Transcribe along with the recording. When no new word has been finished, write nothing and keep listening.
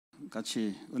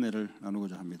같이 은혜를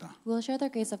나누고자 합니다. We'll share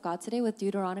the grace of God today with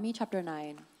Deuteronomy chapter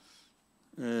 9.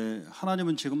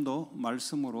 하나님은 지금도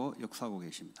말씀으로 역사하고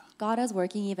계십니다. God is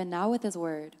working even now with His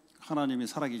word. 하나님이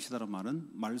살아계시다는 말은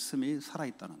말씀이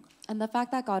살아있다는 것. And the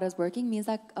fact that God is working means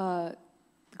that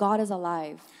God is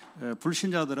alive.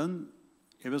 불신자들은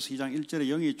에베소 2장 1절에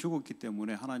영이 죽었기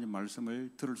때문에 하나님 말씀을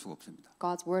들을 수가 없습니다.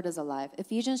 God's word is alive.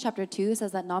 Ephesians chapter 2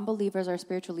 says that non-believers are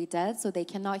spiritually dead, so they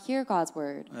cannot hear God's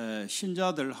word.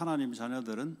 신자들, 하나님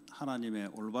자녀들은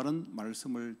하나님의 올바른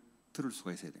말씀을 들을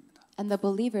수가 있어야 됩니다. And the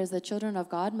believers, the children of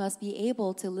God, must be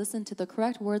able to listen to the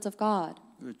correct words of God.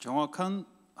 정확한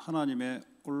하나님의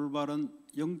올바른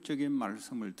영적인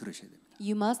말씀을 들으셔야 됩니다.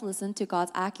 You must listen to God's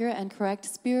accurate and correct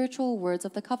spiritual words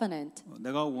of the covenant.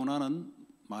 내가 원하는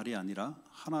말이 아니라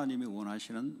하나님이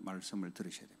원하시는 말씀을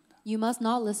들으셔야 됩니다. You must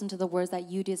not listen to the words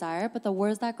that you desire, but the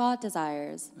words that God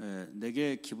desires.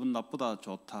 내게 기분 나쁘다,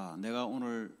 좋다, 내가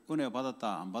오늘 은혜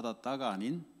받았다, 안 받았다가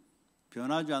아닌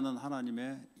변하지 않는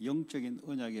하나님의 영적인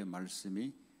언약의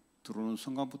말씀이 들어오는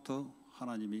순간부터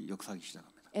하나님이 역사하기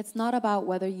시작합니다. It's not about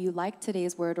whether you like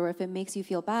today's word or if it makes you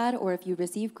feel bad or if you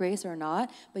receive grace or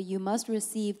not, but you must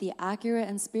receive the accurate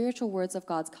and spiritual words of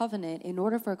God's covenant in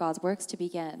order for God's works to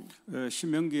begin.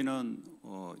 신명기는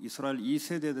이스라엘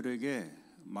 2세대들에게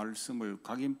말씀을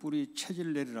각인 뿌리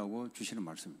체질 내리라고 주시는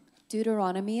말씀입니다.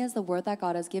 Deuteronomy is the word that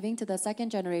God is giving to the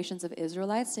second generations of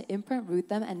Israelites to imprint, root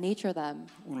them, and nature them.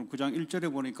 오늘 9장 1절에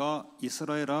보니까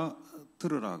이스라엘아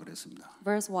들으라 그랬습니다.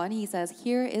 Verse 1, he says,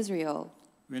 Hear Israel.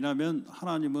 왜냐하면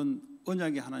하나님은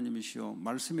언약의 하나님이시요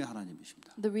말씀의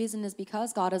하나님이십니다. The reason is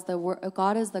because God is the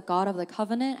God of the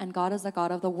covenant and God is the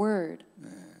God of the word.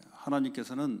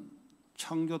 하나님께서는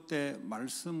창조 때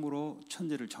말씀으로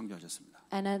천지를 창조하셨습니다.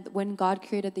 And when God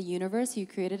created the universe, He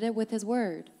created it with His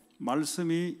word.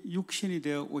 말씀이 육신이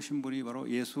되어 오신 분이 바로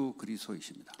예수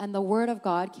그리스도이십니다. And the word of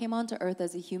God came onto earth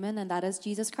as a human, and that is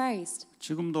Jesus Christ.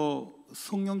 지금도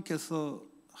성령께서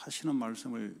하시는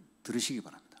말씀을 들으시기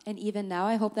바랍니다. And even now,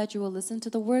 I hope that you will listen to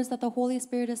the words that the Holy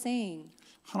Spirit is saying.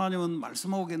 하나님은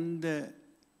말씀하고 계는데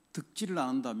듣지를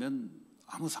않는다면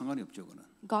아무 상관이 없죠, 그는.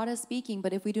 God is speaking,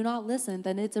 but if we do not listen,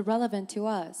 then it's irrelevant to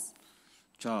us.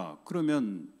 자,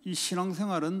 그러면 이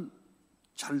신앙생활은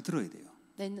잘 들어야 돼요.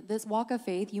 Then this walk of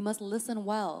faith, you must listen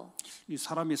well. 이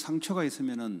사람이 상처가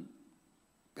있으면은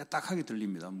빼딱하게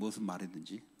들립니다. 무슨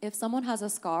말이든지. If someone has a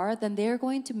scar, then they are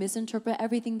going to misinterpret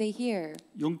everything they hear.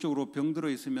 영적으로 병들어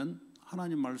있으면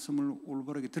하나님 말씀을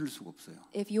올바르게 들을 수가 없어요.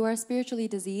 If you are spiritually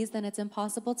diseased, then it's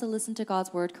impossible to listen to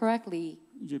God's word correctly.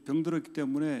 이제 병들었기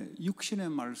때문에 육신의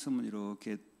말씀은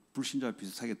이렇게 불신자와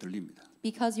비슷하게 들립니다.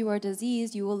 Because you are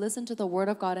diseased, you will listen to the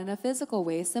word of God in a physical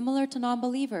way, similar to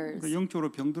non-believers. 영적으로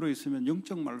병들어 있으면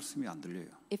영적 말씀이 안 들려요.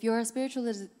 If you are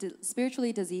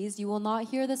spiritually diseased, you will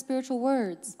not hear the spiritual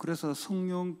words. 그래서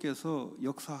성령께서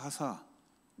역사하사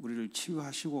우리를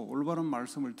치유하시고 올바른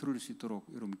말씀을 들을 수 있도록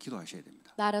여러분 기도하셔야 됩니다.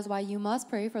 That is why you must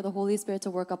pray for the Holy Spirit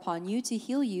to work upon you to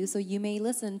heal you so you may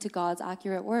listen to God's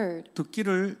accurate word.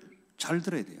 듣기를 잘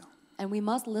들어야 돼요. And we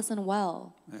must listen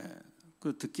well.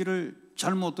 그 듣기를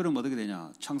잘못 들으면 어떻게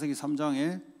되냐? 창세기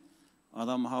 3장에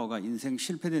아담 하와가 인생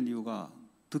실패된 이유가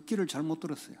듣기를 잘못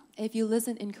들었어요. If you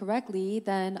listen incorrectly,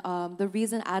 then the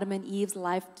reason Adam and Eve's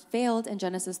life failed in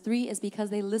Genesis 3 is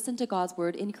because they listened to God's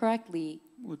word incorrectly.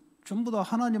 전부 다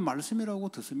하나님 말씀이라고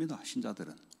듣습니다.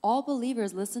 신자들은. All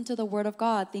believers listen to the word of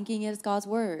God, thinking it is God's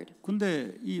word.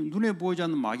 근데 이 눈에 보이지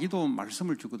않는 마귀도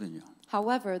말씀을 주거든요.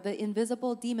 However, the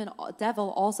invisible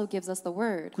devil also gives us the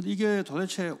word. 근데 이게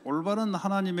도대체 올바른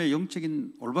하나님의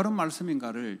영적인 올바른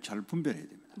말씀인가를 잘 분별해야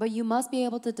됩니다. But you must be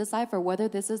able to decipher whether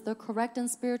this is the correct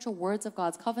and spiritual words of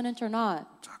God's covenant or not.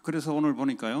 자, 그래서 오늘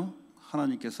보니까요.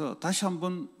 하나님께서 다시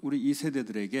한번 우리 이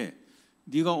세대들에게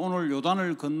네가 오늘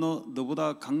요단을 건너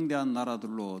너보다 강대한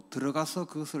나라들로 들어가서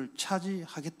그것을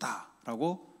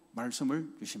차지하겠다라고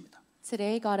말씀을 주십니다.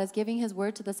 Today, God is giving His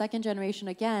word to the second generation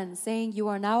again, saying, "You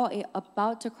are now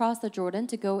about to cross the Jordan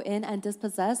to go in and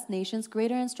dispossess nations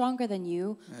greater and stronger than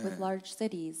you with large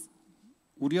cities."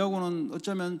 우리하고는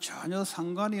어쩌면 전혀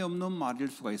상관이 없는 말일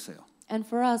수가 있어요. And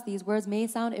for us, these words may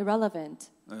sound irrelevant.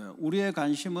 우리의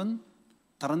관심은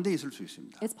다른 데 있을 수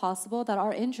있습니다. It's possible that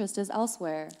our interest is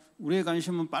elsewhere. 우리의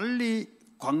관심은 빨리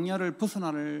광야를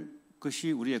벗어날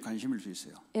것이 우리의 관심일 수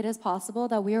있어요. It is possible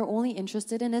that we are only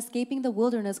interested in escaping the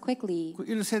wilderness quickly. 그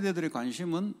 1세대들의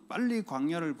관심은 빨리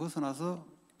광야를 벗어나서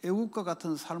애국과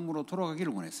같은 삶으로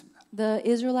돌아가기를 원했습니다. The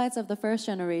Israelites of the first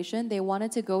generation, they wanted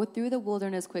to go through the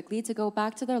wilderness quickly to go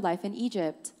back to their life in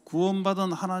Egypt.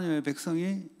 구원받은 하나님의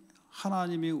백성이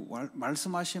하나님이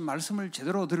말씀하신 말씀을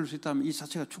제대로 들을 수 있다면 이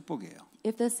자체가 축복이에요.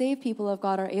 If the saved people of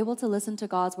God are able to listen to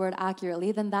God's word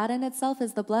accurately, then that in itself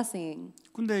is the blessing.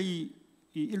 근데 이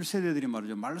이 1세대들이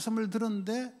말이죠. 말씀을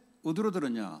들었는데 어디로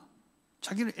들었냐?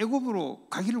 자기는 애굽으로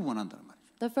가기를 원한다는 말이죠.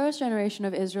 The first generation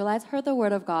of Israelites heard the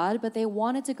word of God, but they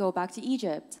wanted to go back to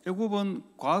Egypt. 애굽은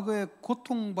과거에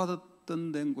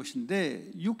고통받았던 된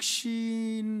곳인데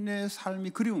육신의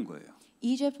삶이 그리운 거예요.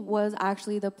 Egypt was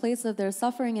actually the place of their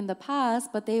suffering in the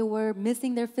past, but they were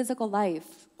missing their physical life.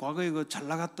 과거에 그 잘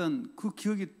나갔던 그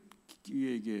기억이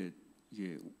이게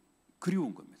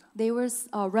그리운 겁니다. They were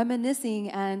reminiscing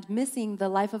and missing the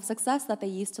life of success that they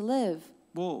used to live.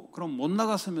 뭐 그럼 못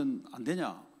나갔으면 안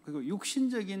되냐? 그리고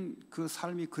육신적인 그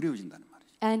삶이 그리워진다는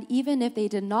말이죠. And even if they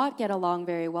did not get along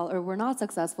very well or were not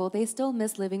successful, they still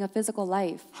miss living a physical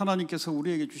life. 하나님께서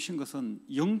우리에게 주신 것은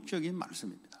영적인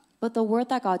말씀입니다. But the word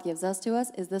that God gives us to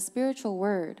us is the spiritual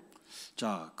word.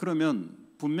 자, 그러면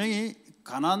분명히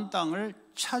가나안 땅을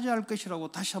차지할 것이라고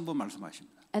다시 한번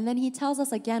말씀하십니다. And then he tells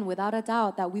us again without a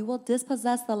doubt that we will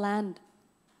dispossess the land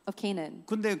of Canaan.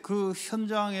 근데 그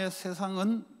현장의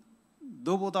세상은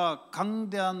너보다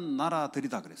강대한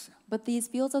나라들이다 그랬어요. But these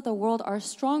fields of the world are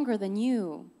stronger than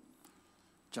you.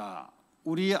 자,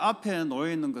 우리 앞에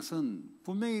놓여 있는 것은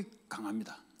분명히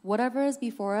강합니다. Whatever is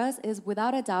before us is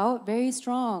without a doubt very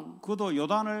strong. 그도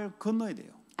요단을 건너야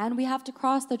돼요. And we have to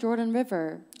cross the Jordan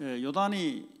River. 예,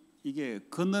 요단이 이게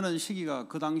건너는 시기가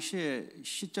그 당시에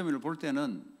시점을 볼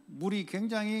때는 물이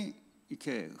굉장히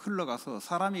이렇게 흘러가서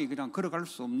사람이 그냥 걸어갈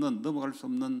수 없는 넘어갈 수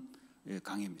없는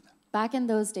강입니다. Back in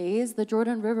those days, the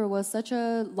Jordan River was such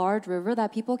a large river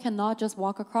that people cannot just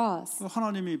walk across.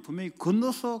 하나님이 분명히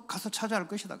건너서 가서 차지할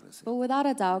것이다 그랬어요. But without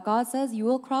a doubt, God says you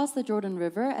will cross the Jordan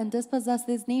River and dispossess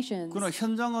these nations. 그러나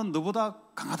현장은 너보다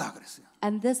강하다 그랬어요.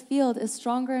 And this field is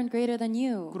stronger and greater than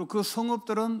you. 그리고 그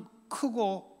성읍들은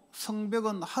크고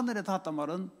성벽은 하늘에 닿았단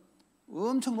말은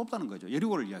엄청 높다는 거죠.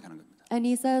 여리고를 이야기하는 겁니다. And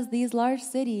he says these large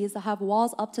cities have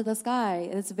walls up to the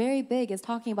sky. It's very big. It's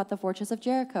talking about the fortress of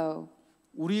Jericho.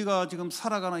 우리가 지금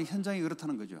살아가는 현장이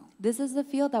그렇다는 거죠. This is the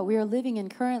field that we are living in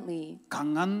currently.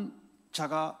 강한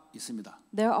자가 있습니다.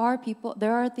 There are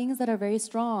things that are very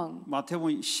strong.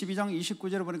 마태복음 12장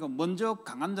 29절에 보니까 먼저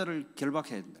강한 자를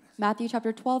결박해야 된다. Matthew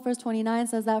chapter 12 verse 29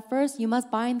 says that first you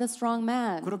must bind the strong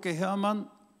man. 그렇게 해야만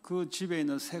그 집에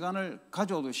있는 세간을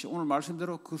가져오듯이 오늘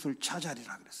말씀대로 그것을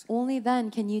차지하리라 그랬어요. Only then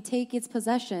can you take its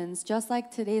possessions, just like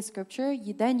today's scripture.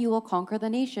 Then you will conquer the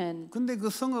nation. 근데 그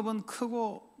성읍은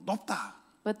크고 높다.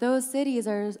 But those cities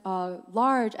are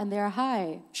large and they are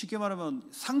high. 쉽게 말하면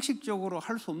상식적으로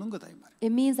할 수 없는 거다 이 말이에요.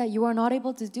 It means that you are not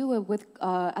able to do it with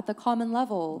at the common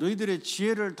level. 너희들의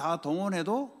지혜를 다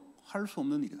동원해도 할 수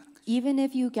없는 일이다. Even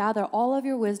if you gather all of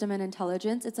your wisdom and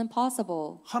intelligence, it's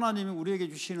impossible. 하나님이 우리에게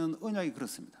주시는 언약이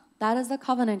그렇습니다. That is the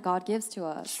covenant God gives to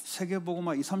us.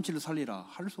 세계복음화 237을 살리라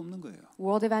할 수 없는 거예요.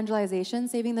 World evangelization,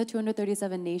 saving the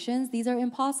 237 nations, these are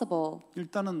impossible.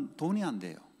 일단은 돈이 안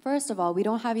돼요. First of all, we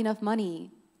don't have enough money.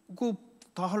 그거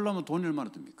다 하려면 돈이 얼마나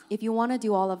듭니까? If you want to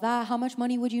do all of that, how much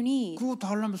money would you need? 그거 다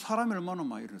하려면 사람이 얼마나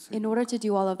많이 이랬어요. In order to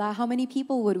do all of that, how many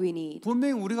people would we need?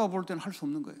 분명히 우리가 볼 때는 할 수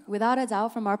없는 거예요. Without a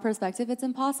doubt, from our perspective, it's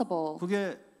impossible.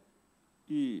 그게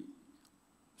이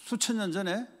수천 년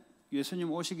전에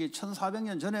예수님 오시기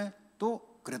 1400년 전에 또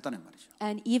그랬다는 말이죠.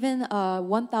 And even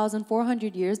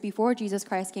 1,400 years before Jesus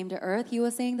Christ came to earth, he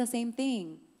was saying the same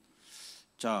thing.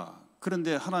 자,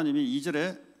 그런데 하나님이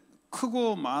 2절에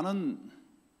크고 많은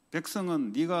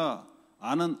백성은 네가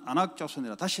아는 안악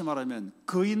자손이라. 다시 말하면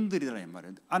거인들이라 이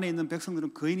말이에요. 안에 있는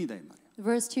백성들은 거인이다 이 말이에요.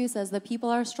 Verse 2 says the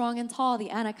people are strong and tall,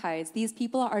 the Anakites. These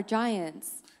people are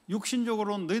giants.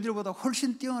 육신적으로는 너희들보다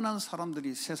훨씬 뛰어난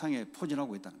사람들이 세상에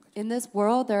포진하고 있다는 거죠. In this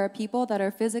world, there are people that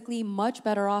are physically much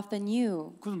better off than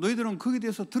you. 그래서 너희들은 거기에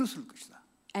대해서 들었을 것이다.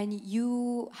 And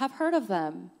you have heard of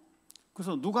them.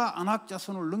 그래서 누가 안악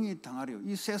자손을 능히 당하리요?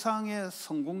 이 세상의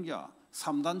성공자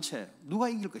 3단체 누가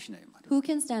이길 것이냐 이 말이에요. Who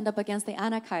can stand up against the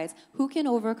Anakites? Who can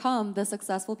overcome the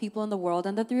successful people in the world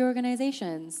and the three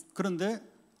organizations? 그런데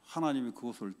하나님이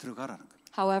그곳을 들어가라는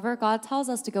겁니다. However, God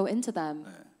tells us to go into them.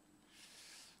 네.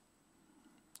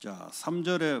 자,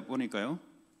 3절에 보니까요.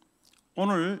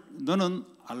 오늘 너는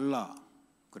알라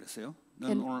그랬어요.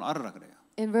 너는 오늘 알아라 그래요.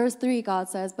 In verse 3, God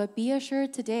says, but be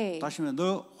assured today. 다시 말해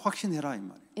너 확신해라 이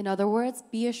말이에요. In other words,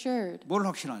 be assured. 뭘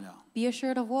확신하냐? Be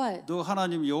assured of what? 너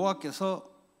하나님 여호와께서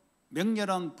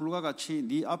맹렬한 불과 같이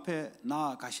네 앞에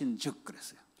나아가신 즉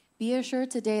그랬어요. Be assured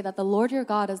today that the Lord your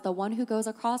God is the one who goes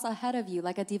across ahead of you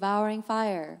like a devouring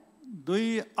fire.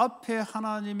 너희 앞에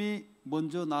하나님이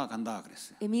먼저 나아간다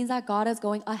그랬어요. It means that God is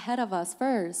going ahead of us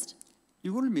first.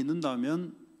 이걸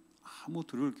믿는다면 아무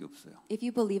두려울 게 없어요. If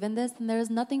you believe in this, then there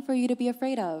is nothing for you to be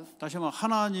afraid of. 다시 말해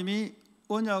하나님이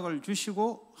언약을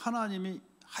주시고 하나님이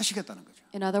하시겠다는 거죠.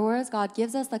 In other words, God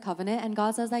gives us the covenant and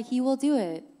God says that He will do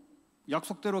it.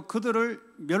 약속대로 그들을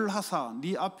멸하사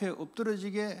네 앞에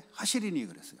엎드러지게 하시리니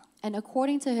그랬어요. And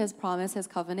according to his promise, his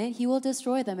covenant, he will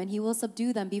destroy them and he will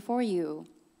subdue them before you.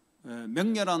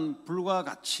 맹렬한 불과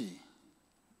같이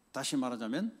다시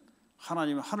말하자면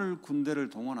하나님의 하늘 군대를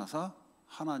동원하사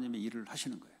하나님의 일을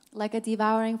하시는 거예요. Like a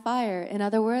devouring fire. In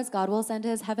other words, God will send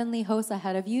his heavenly hosts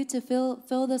ahead of you to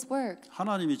fill this work.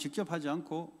 하나님이 직접 하지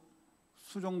않고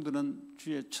수종들은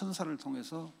주의 천사를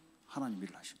통해서 하나님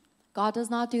일을 하십니다. God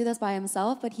does not do this by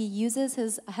himself, but he uses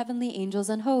his heavenly angels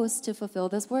and hosts to fulfill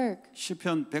this work.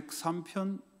 시편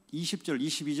 103편 20절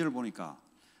 22절 보니까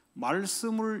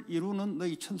말씀을 이루는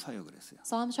너희 천사여 그랬어요.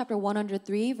 Psalms chapter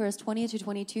 103 verse 20 to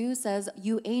 22 says,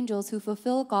 "You angels who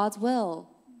fulfill God's will."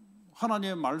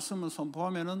 하나님의 말씀을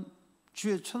선포하면은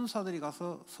주의 천사들이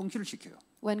가서 성취를 시켜요.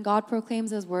 When God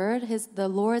proclaims his word, the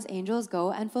Lord's angels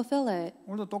go and fulfill it.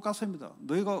 오늘도 똑같습니다.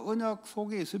 너희가 언약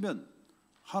속에 있으면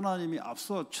하나님이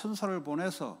앞서 천사를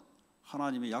보내서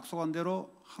하나님이 약속한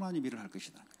대로 하나님 일을 할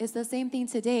것이다. It's the same thing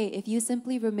today. If you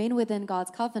simply remain within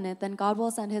God's covenant, then God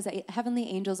will send his heavenly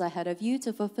angels ahead of you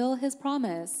to fulfill his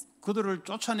promise. 그들을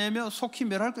쫓아내며 속히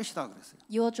멸할 것이다 그랬어요.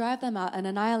 You will drive them out and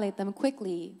annihilate them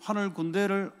quickly. 하늘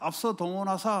군대를 앞서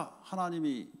동원하사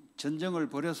하나님이 전쟁을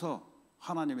벌여서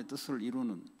하나님의 뜻을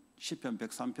이루는 시편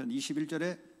 103편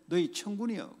 21절에 너희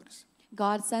천군이여 그랬어요.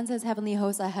 God sends his heavenly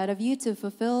hosts ahead of you to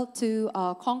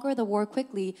conquer the war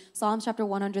quickly. Psalms chapter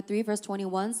 103 verse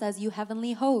 21 says, "You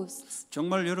heavenly hosts."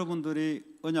 정말 여러분들이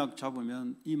언약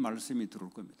잡으면 이 말씀이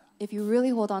들어올 겁니다. If you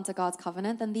really hold on to God's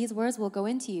covenant, then these words will go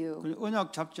into you.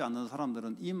 언약 잡지 않는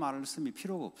사람들은 이 말씀이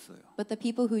필요가 없어요. But the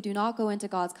people who do not go into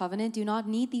God's covenant do not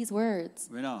need these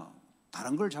words. 왜냐?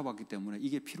 다른 걸 잡았기 때문에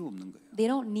이게 필요 없는 거예요. They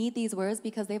don't need these words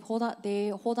because they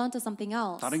hold on to something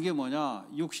else. 다른 게 뭐냐?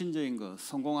 육신적인 거,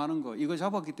 성공하는 거 이거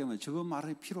잡았기 때문에 저거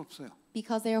말이 필요 없어요.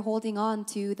 Because they are holding on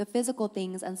to the physical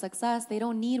things and success, they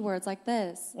don't need words like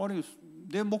this. 아니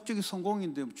내 목적이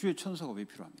성공인데 주의 천사가 왜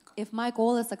필요합니까? If my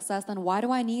goal is success, then why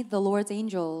do I need the Lord's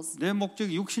angels? 내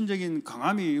목적이 육신적인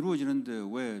강함이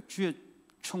이루어지는데 왜 주의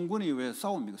천군이 왜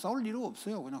싸웁니까? 싸울 이유가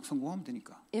없어요. 그냥 성공하면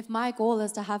되니까. If my goal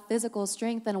is to have physical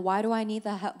strength, then why do I need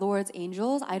the Lord's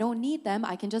angels? I don't need them.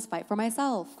 I can just fight for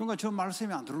myself. 그러니까 저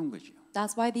말씀이 안 들어오는 거죠.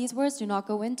 That's why these words do not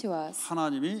go into us.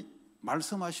 하나님이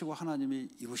말씀하시고 하나님이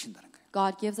이루신다는 거예요.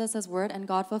 God gives us his word and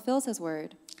God fulfills his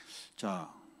word. 자,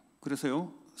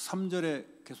 그래서요.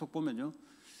 3절에 계속 보면요.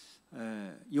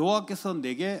 여호와께서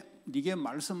네게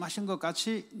말씀하신 것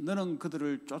같이 너는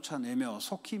그들을 쫓아내며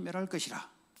속히 멸할 것이라.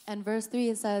 And verse 3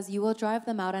 it says, "You will drive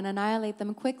them out and annihilate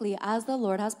them quickly as the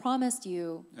Lord has promised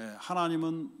you."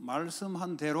 하나님은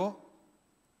말씀한 대로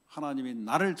하나님이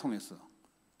나를 통해서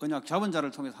언약 잡은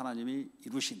자를 통해서 하나님이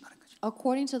이루신다는 거죠.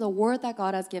 According to the word that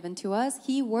God has given to us,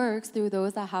 he works through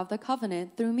those that have the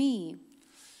covenant through me.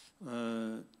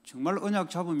 정말 언약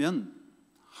잡으면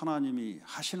하나님이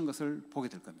하시는 것을 보게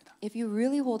될 겁니다. If you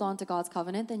really hold on to God's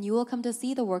covenant, then you will come to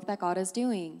see the work that God is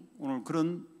doing. 오늘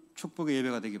그런 축복의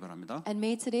예배가 되기 바랍니다. And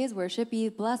may today's worship be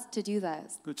blessed to do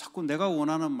this. 자꾸 내가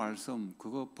원하는 말씀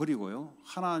그거 버리고요.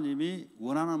 하나님이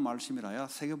원하는 말씀이라야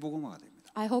세계복음화가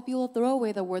됩니다. I hope you will throw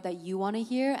away the word that you want to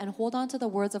hear and hold on to the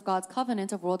words of God's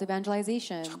covenant of world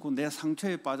evangelization. 자꾸 내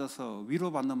상처에 빠져서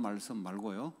위로받는 말씀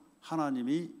말고요.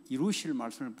 하나님이 이루실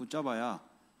말씀을 붙잡아야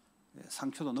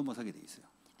상처도 넘어서게 돼 있어요.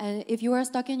 And if you are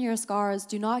stuck in your scars,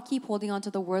 do not keep holding on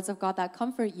to the words of God that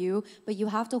comfort you, but you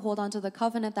have to hold on to the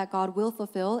covenant that God will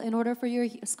fulfill in order for your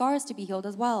scars to be healed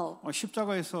as well.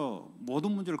 십자가에서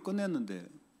모든 문제를 끝냈는데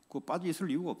그 빠져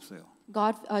있을 이유가 없어요.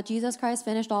 Jesus Christ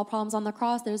finished all problems on the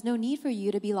cross. There's no need for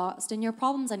you to be lost in your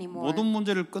problems anymore. 모든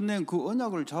문제를 끝낸 그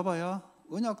언약을 잡아야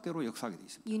언약대로 역사하게 돼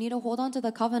있습니다. You need to hold on to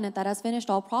the covenant that has finished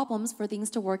all problems for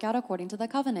things to work out according to the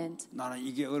covenant. 나는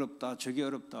이게 어렵다, 저게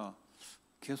어렵다.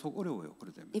 계속 어려워요.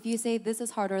 그러다면. If you say this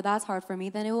is hard or that's hard for me,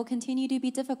 then it will continue to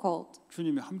be difficult.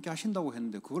 주님이 함께 하신다고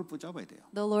했는데 그걸 붙잡아야 돼요.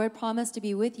 The Lord promised to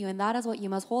be with you, and that is what you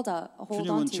must hold on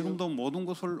주님은 to. 지금도 모든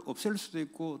것을 없앨 수도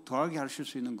있고 더하게 하실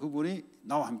수 있는 그분이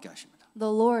나와 함께 하십니다. The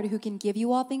Lord who can give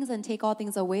you all things and take all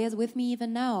things away is with me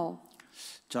even now.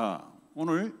 자,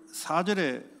 오늘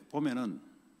 4절에 보면은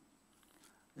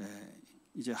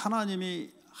이제 하나님이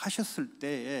하셨을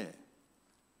때에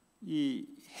이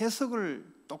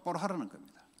해석을 똑바로 하라는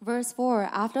겁니다. Verse 4,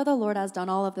 after the Lord has done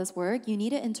all of this work, you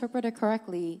need to interpret it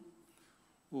correctly.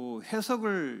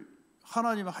 해석을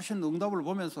하나님이 하신 응답을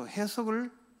보면서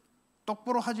해석을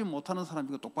똑바로 하지 못하는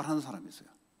사람이고 똑바로 하는 사람이 있어요.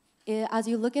 As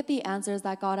you look at the answers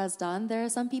that God has done, there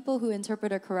are some people who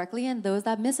interpret it correctly and those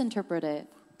that misinterpret it.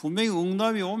 분명히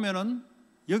응답이 오면은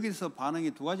여기서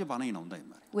반응이 두 가지 반응이 나온다 이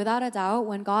말이에요. Without a doubt,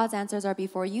 when God's answers are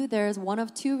before you, there is one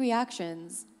of two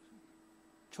reactions.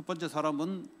 첫 번째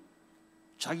사람은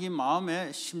자기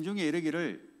마음의 심중에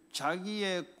이르기를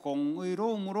자기의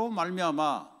공의로움으로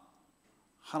말미암아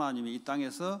하나님이 이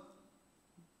땅에서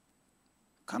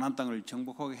가나안 땅을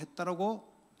정복하게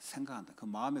했다라고 생각한다. 그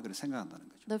마음에 그렇게 생각한다는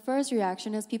거죠. The first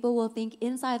reaction is people will think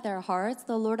inside their hearts,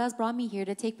 the Lord has brought me here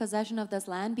to take possession of this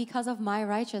land because of my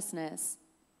righteousness.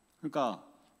 그러니까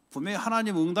분명히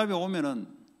하나님 응답이 오면은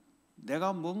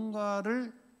내가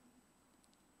뭔가를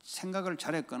생각을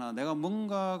잘했거나 내가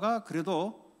뭔가가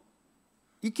그래도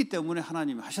있기 때문에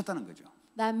하나님이 하셨다는 거죠.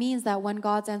 That means that when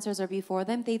God's answers are before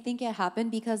them, they think it happened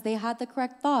because they had the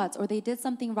correct thoughts or they did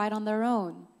something right on their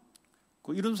own.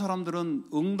 이런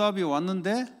사람들은 응답이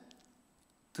왔는데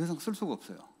더 이상 쓸 수가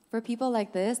없어요. For people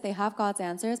like this, they have God's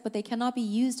answers, but they cannot be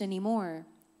used anymore.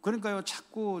 그러니까요,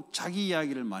 자꾸 자기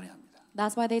이야기를 많이 합니다.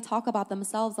 That's why they talk about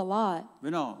themselves a lot.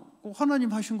 왜냐,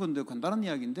 하나님 하신 건데 간단한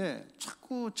이야기인데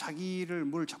자꾸 자기를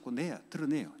뭘 자꾸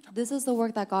드러내요. 자꾸. This is the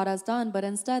work that God has done, but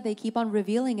instead they keep on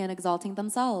revealing and exalting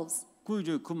themselves.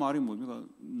 그 말이 뭡니까?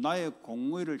 나의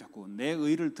공의를 자꾸 내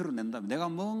의를 드러낸다면 내가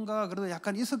뭔가 그래도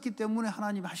약간 있었기 때문에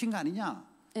하나님이 하신 거 아니냐?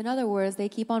 In other words, they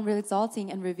keep on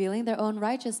exalting and revealing their own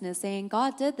righteousness, saying,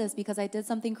 God did this because I did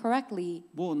something correctly.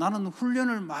 나는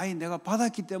훈련을 많이 내가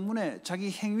받았기 때문에 자기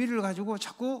행위를 가지고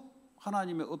자꾸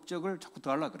하나님의 업적을 자꾸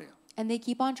더하려고 그래요. And they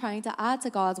keep on trying to add to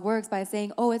God's works by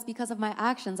saying, oh, it's because of my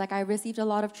actions, like I received a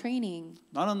lot of training.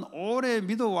 나는 오래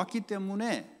믿어왔기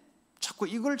때문에 자꾸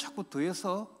이걸 자꾸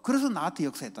더해서 그래서 나한테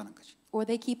역사했다는 거지. Or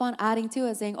they keep on adding to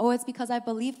it, saying, oh, it's because I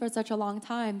believed for such a long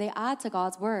time. They add to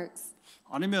God's works.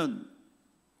 아니면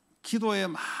기도의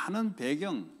많은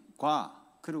배경과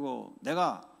그리고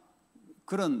내가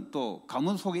그런 또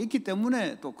가문 속에 있기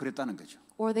때문에 또 그랬다는 거죠.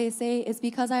 Or they say, it's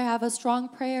because I have a strong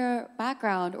prayer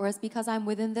background, or it's because I'm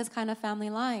within this kind of family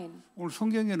line. 오늘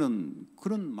성경에는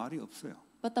그런 말이 없어요.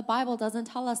 But the Bible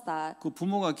doesn't tell us that. 그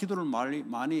부모가 기도를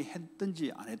많이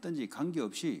했든지 안 했든지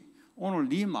관계없이 오늘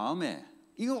네 마음에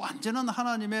이거 완전한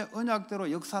하나님의 언약대로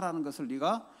역사라는 것을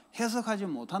네가 해석하지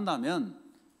못한다면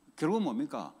결국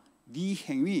뭡니까? 네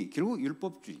행위 결국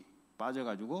율법주의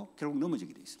빠져가지고 결국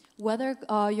넘어지게 돼 있습니다. Whether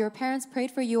your parents prayed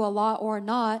for you a lot or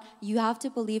not, you have to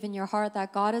believe in your heart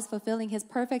that God is fulfilling His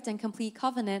perfect and complete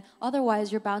covenant. Otherwise,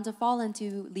 you're bound to fall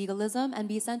into legalism and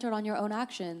be centered on your own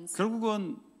actions.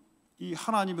 결국은 이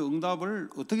하나님의 응답을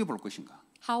어떻게 볼 것인가?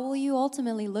 How will you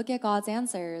ultimately look at God's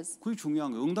answers? 그게 중요한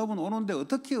거예요. 응답은 오는데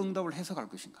어떻게 응답을 해석할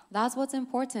것인가? That's what's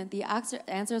important. The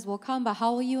answers will come, but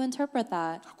how will you interpret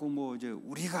that? 자꾸 이제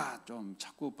우리가 좀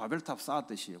자꾸 바벨탑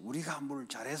쌓았듯이 우리가 뭘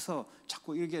잘해서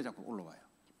자꾸 이게 자꾸 올라와요.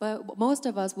 But most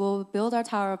of us will build our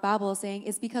Tower of Babel saying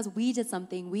it's because we did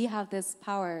something, we have this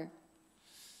power.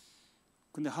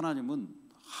 근데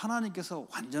하나님께서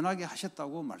완전하게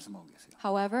하셨다고 말씀하고 계세요.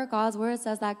 However, God's word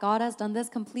says that God has done this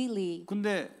completely.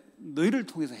 근데 너희를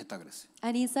통해서 했다 그랬어요.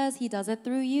 And He says He does it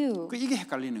through you. 이게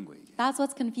헷갈리는 거예요. 이게. That's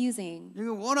what's confusing. 이게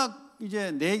워낙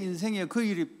이제 내 인생에 그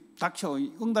일이 닥쳐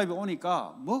응답이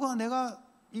오니까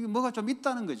이게 뭐가 좀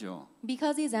있다는 거죠.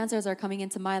 Because these answers are coming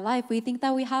into my life, we think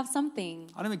that we have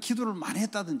something. 아니면 기도를 많이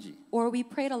했다든지. Or we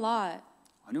prayed a lot.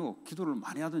 아니요, 기도를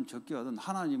많이 하든 적게 하든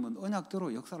하나님은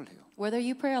언약대로 역사를 해요. Whether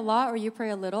you pray a lot or you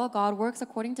pray a little, God works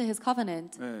according to His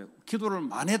covenant. 예, 기도를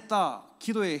많이 했다,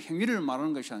 기도의 행위를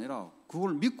말하는 것이 아니라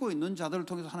그걸 믿고 있는 자들을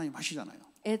통해서 하나님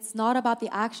하시잖아요. It's not about the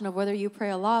action of whether you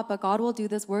pray a lot, but God will do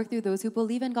this work through those who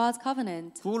believe in God's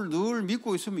covenant. 그걸 늘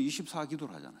믿고 있으면 24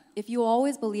 기도를 하잖아요. If you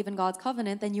always believe in God's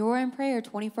covenant, then you are in prayer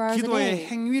 24 hours a 기도의 day.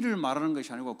 행위를 말하는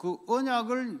것이 아니고 그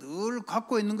언약을 늘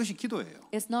갖고 있는 것이 기도예요.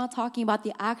 It's not talking about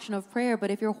the action of prayer,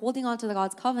 but if you're holding on to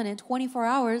God's covenant 24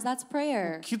 hours, that's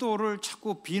prayer. 기도를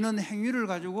자꾸 비는 행위를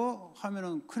가지고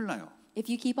하면은 큰일 나요. If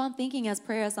you keep on thinking as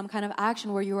prayer as some kind of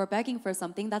action where you are begging for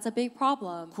something, that's a big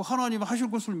problem. 그 하나님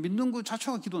하실 것을 믿는 것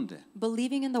자체가 기도인데.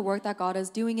 Believing in the work that God is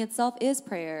doing itself is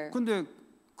prayer. 근데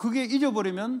그게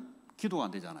잊어버리면 기도가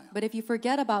안 되잖아요. But if you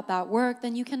forget about that work,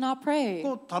 then you cannot pray.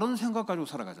 또 다른 생각 가지고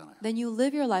살아가잖아요. Then you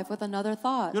live your life with another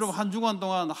thought. 여러분 한 주간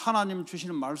동안 하나님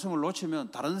주시는 말씀을 놓치면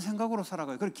다른 생각으로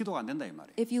살아가요. 그래 기도가 안 된다 이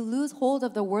말이에요. If you lose hold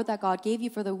of the word that God gave you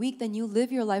for the week, then you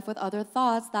live your life with other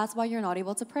thoughts. That's why you're not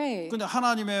able to pray. 근데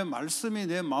하나님의 말씀이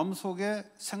내 마음속에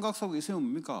생각 속에 있으면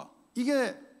뭡니까?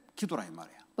 이게 기도라 이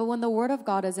말이에요. But when the word of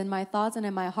God is in my thoughts and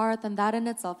in my heart, then that in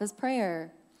itself is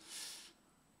prayer.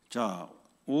 자,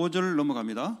 5절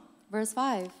넘어갑니다. Verse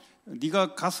 5.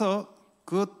 네가 가서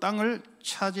그 땅을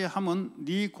차지함은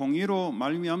네 공의로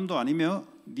말미암도 아니며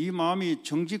네 마음이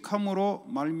정직함으로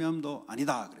말미암도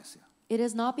아니다 그랬어요. It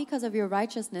is not because of your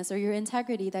righteousness or your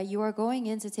integrity that you are going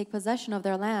in to take possession of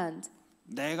their land.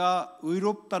 내가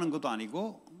의롭다는 것도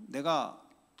아니고 내가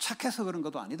착해서 그런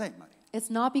것도 아니다 이 말이에요.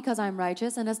 It's not because I'm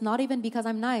righteous and it's not even because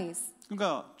I'm nice.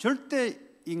 그러니까 절대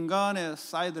인간의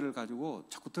사이드를 가지고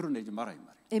자꾸 드러내지 마라 이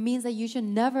말이에요. It means that you should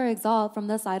never exalt from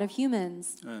the side of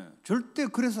humans. 절대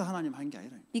그래서 하나님 한 게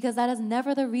아니라. Because that is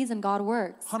never the reason God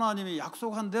works. 하나님이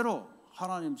약속한 대로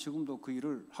하나님 지금도 그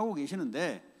일을 하고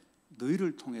계시는데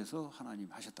너희를 통해서 하나님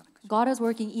하셨다는 거죠. God is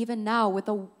working even now with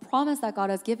the promise that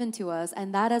God has given to us,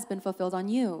 and that has been fulfilled on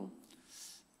you.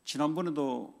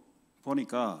 지난번에도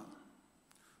보니까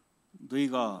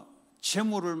너희가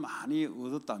재물을 많이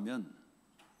얻었다면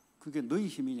그게 너희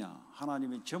힘이냐?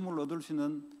 하나님이 재물을 얻을 수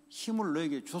있는 힘을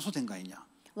너에게 줘서 된 거 아니냐?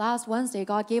 Last Wednesday,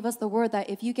 God gave us the word that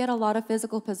if you get a lot of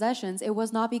physical possessions, it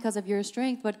was not because of your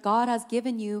strength, but God has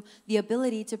given you the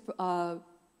ability to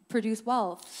produce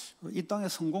wealth. 이 땅에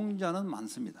성공자는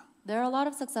많습니다. There are a lot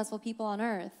of successful people on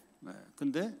earth.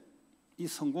 근데 이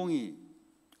성공이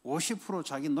 50%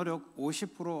 자기 노력,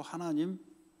 50% 하나님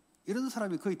이런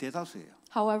사람이 거의 대다수예요.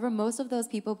 However, most of those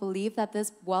people believe that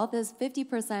this wealth is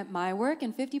 50% my work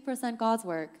and 50% God's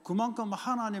work. 그만큼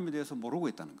하나님에 대해서 모르고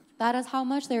있다는 거죠. That is how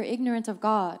much they're ignorant of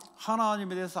God.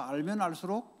 하나님에 대해서 알면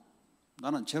알수록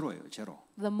나는 제로예요, 제로.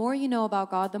 The more you know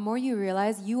about God, the more you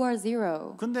realize you are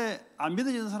zero. 근데 안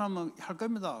믿어지는 사람은 할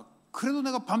겁니다. 그래도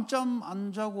내가 밤잠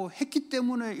안 자고 했기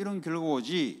때문에 이런 결과가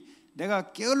오지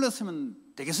내가 게을렀으면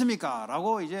되겠습니까?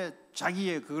 라고 이제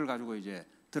자기의 그걸 가지고 이제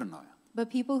드러나와요. But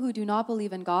people who do not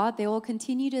believe in God, they will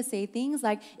continue to say things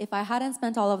like, if I hadn't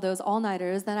spent all of those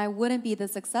all-nighters, then I wouldn't be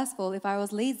this successful if I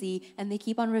was lazy, and they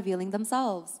keep on revealing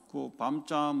themselves. 그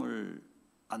밤잠을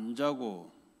안 자고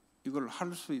이걸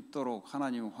할 수 있도록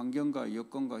하나님 환경과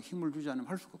여건과 힘을 주지 않으면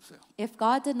할 수가 없어요. If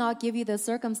God did not give you the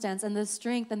circumstance and the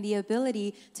strength and the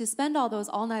ability to spend all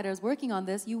those all-nighters working on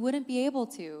this, you wouldn't be able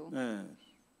to. 네,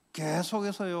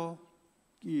 계속해서요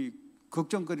이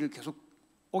걱정거리를 계속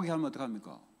오게 하면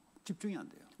어떡합니까? 집중이 안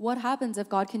돼요. What happens if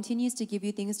God continues to give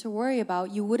you things to worry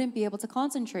about? You wouldn't be able to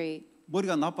concentrate.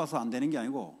 머리가 나빠서 안 되는 게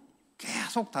아니고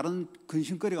계속 다른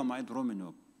근심거리가 많이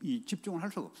들어오면요 이 집중을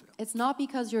할 수가 없어요. It's not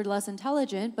because you're less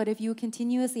intelligent, but if you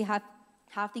continuously have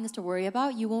things to worry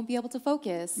about, you won't be able to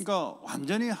focus. 그러니까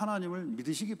완전히 하나님을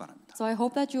믿으시기 바랍니다. So I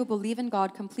hope that you will believe in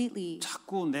God completely.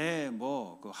 자꾸 내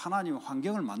그 하나님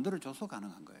환경을 만들어 줘서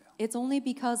가능한 거예요. It's only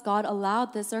because God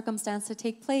allowed this circumstance to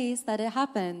take place that it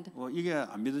happened. 이게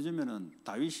안 믿어지면은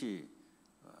다윗이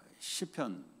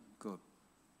시편 그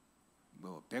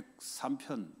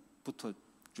 103편부터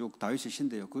쭉 다윗의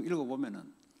시인데요. 그 읽어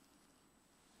보면은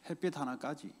햇빛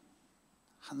하나까지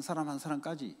한 사람 한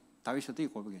사람까지 다윗이 어떻게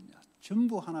고백했냐?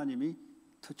 전부 하나님이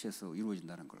터치해서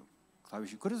이루어진다는 걸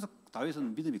다윗이 그래서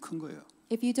다윗은 믿음이 큰 거예요.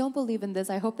 If you don't believe in this,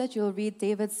 I hope that you'll read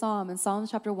David's psalm in Psalms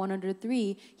chapter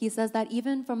 103. He says that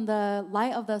even from the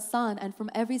light of the sun and from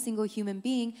every single human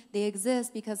being, they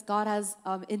exist because God has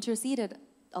interceded,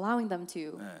 allowing them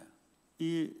to. 네.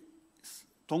 이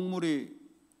동물이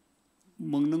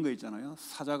먹는 거 있잖아요.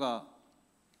 사자가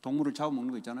동물을 잡아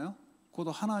먹는 거 있잖아요.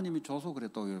 그것도 하나님이 줘서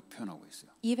그랬다고 표현하고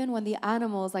있어요. Even when the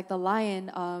animals, like the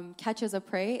lion, catches a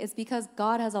prey, it's because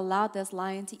God has allowed this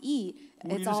lion to eat.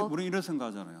 우리 이런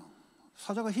생각하잖아요.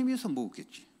 사자가 힘이 있어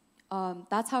먹었겠지.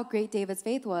 That's how great David's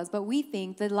faith was. But we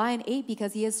think the lion ate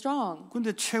because he is strong.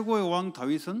 근데 최고의 왕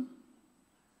다윗은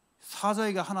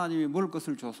사자에게 하나님이 먹을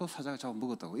것을 줘서 사자가 잡아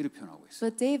먹었다고 이렇게 표현하고 있어요.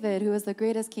 But David, who is the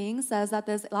greatest king, says that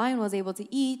this lion was able to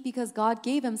eat because God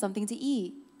gave him something to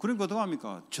eat. 그러니까 어떻게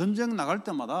합니까? 전쟁 나갈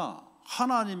때마다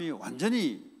하나님이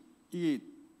완전히 이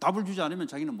답을 주지 않으면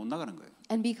자기는 못 나가는 거예요.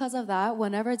 And because of that,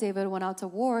 whenever David went out to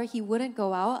war, he wouldn't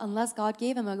go out unless God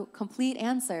gave him a complete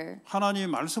answer. 하나님의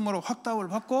말씀으로 확답을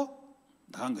받고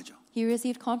나간 거죠. He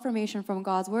received confirmation from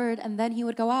God's word, and then he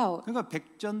would go out. 그러니까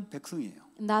백전백승이에요.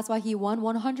 And that's why he won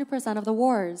 100% of the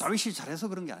wars. 다윗이 잘해서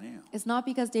그런 게 아니에요. It's not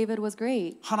because David was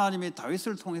great. 하나님이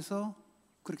다윗을 통해서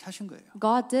그렇게 하신 거예요.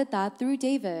 God did that through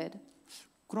David.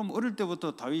 그럼 어릴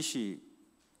때부터 다윗이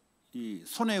이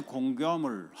손의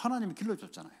공교함을 하나님이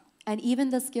길러줬잖아요. And even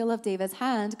the skill of David's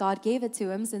hand, God gave it to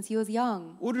him since he was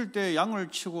young. 어릴 때 양을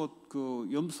치고 그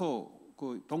염소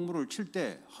그 동물을 칠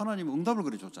때 하나님이 응답을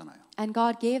그려줬잖아요. And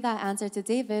God gave that answer to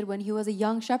David when he was a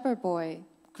young shepherd boy.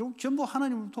 결국 전부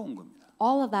하나님으로부터 온 겁니다.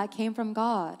 All of that came from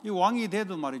God. 이 왕이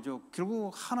돼도 말이죠.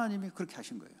 결국 하나님이 그렇게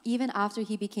하신 거예요. Even after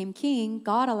he became king,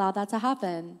 God allowed that to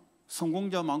happen.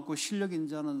 성공자 많고 실력 있는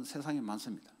자는 세상에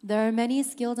많습니다. There are many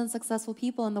skilled and successful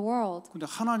people in the world. 근데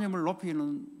하나님을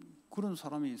높이는 그런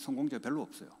사람이 성공자 별로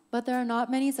없어요. But there are not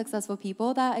many successful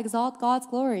people that exalt God's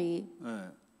glory.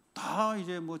 네, 다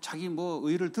이제 자기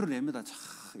의를 드러냅니다.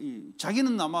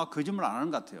 자기는 아마 거짓말 안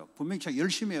하는 것 같아요. 분명히 자기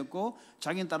열심히 했고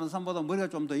자기는 다른 사람보다 머리가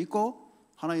좀 더 있고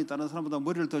하나님 다른 사람보다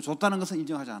머리를 더 줬다는 것은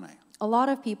인정하지 않아요. A lot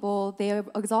of people, they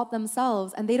exalt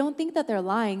themselves and they don't think that they're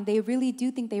lying. They really do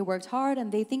think they worked hard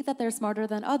and they think that they're smarter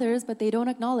than others, but they don't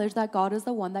acknowledge that God is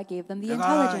the one that gave them the 내가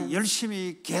intelligence.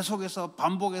 열심히 계속해서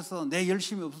반복해서 내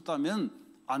열심이 없었다면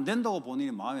안 된다고 본인이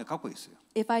마음에 갖고 있어요.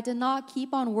 If I did not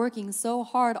keep on working so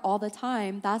hard all the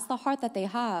time, that's the heart that they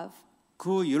have.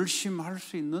 그 열심히 할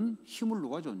수 있는 힘을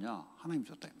누가 줬냐? 하나님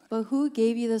줬다 이 말이에요. But who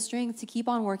gave you the strength to keep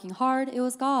on working hard? It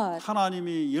was God.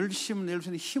 하나님이 열심히 낼 수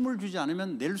있는 힘을 주지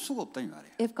않으면 낼 수가 없다 이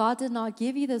말이에요. If God did not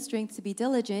give you the strength to be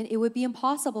diligent, it would be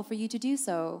impossible for you to do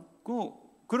so.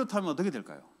 그렇다면 어떻게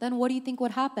될까요? Then what do you think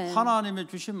would happen? 하나님의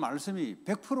주신 말씀이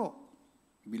 100%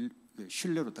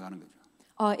 신뢰로 들어가는 거죠.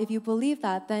 If you believe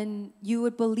that, then you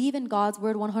would believe in God's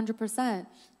word 100%.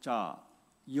 자,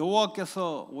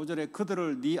 여호와께서 5절에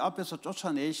그들을 네 앞에서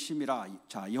쫓아내심이라.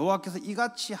 자, 여호와께서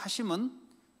이같이 하심은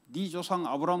네 조상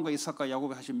아브라함과 이삭과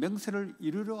야곱에 하신 맹세를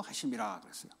이루려 하심이라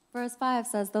그랬어요. Verse 5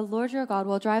 says, The Lord your God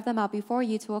will drive them out before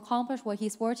you to accomplish what he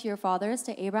swore to your fathers,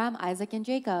 to Abraham, Isaac, and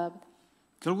Jacob.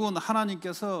 결국은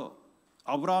하나님께서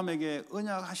아브라함에게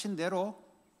언약하신 대로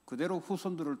그대로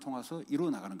후손들을 통해서 이루어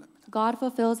나가는 겁니다. God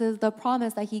fulfills the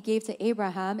promise that he gave to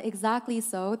Abraham exactly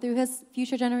so through his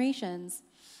future generations.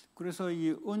 그래서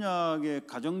이 언약의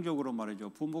가정적으로 말이죠.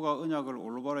 부모가 언약을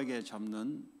올바르게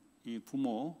잡는 이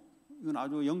부모, 이건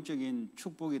아주 영적인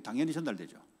축복이 당연히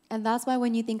전달되죠. And that's why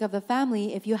when you think of the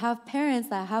family, if you have parents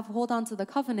that have hold on to the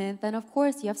covenant, then of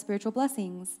course you have spiritual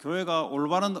blessings. 교회가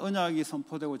올바른 언약이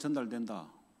선포되고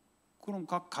전달된다. 그럼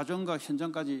각 가정과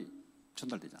현장까지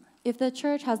전달되잖아요. If the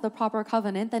church has the proper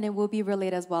covenant, then it will be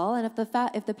relayed as well. And if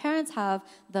the parents have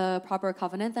the proper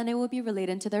covenant, then it will be relayed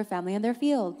into their family and their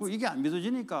fields. 이게 안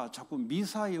믿어지니까 자꾸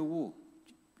미사여구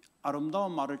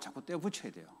아름다운 말을 자꾸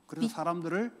떼붙여야 돼요. 그래서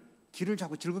사람들을 길을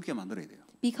자꾸 즐겁게 만들어야 돼요.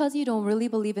 Because you don't really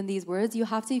believe in these words, you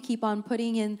have to keep on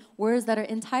putting in words that are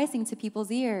enticing to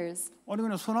people's ears. 아니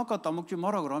그냥 선악과 따먹지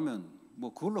마라 그러면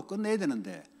뭐 그걸로 끝내야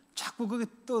되는데 자꾸 그게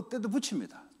또 떼도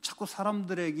붙입니다. 자꾸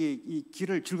사람들에게 이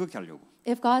길을 즐겁게 하려고.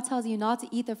 If God tells you not to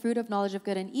eat the fruit of knowledge of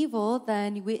good and evil,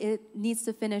 then it needs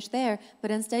to finish there.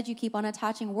 But instead, you keep on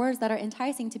attaching words that are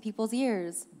enticing to people's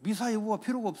ears. 미사여구가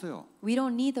필요가 없어요. We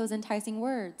don't need those enticing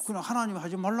words. 그냥 하나님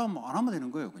하지 말라면 안 하면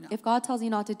되는 거예요, 그냥. If God tells you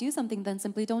not to do something, then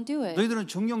simply don't do it. 너희들은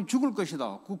정령 죽을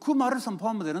것이다. 그 말을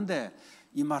선포하면 되는데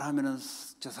이 말하면은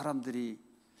저 사람들이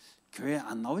교회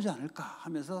안 나오지 않을까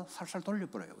하면서 살살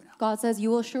돌려버려요, 그냥. God says you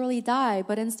will surely die,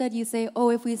 but instead you say,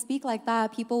 "Oh, if we speak like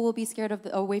that, people will be scared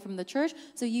away from the church."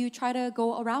 So you try to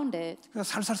go around it. 그러니까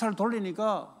살살살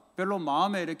돌리니까 별로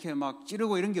마음에 이렇게 막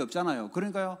찌르고 이런 게 없잖아요.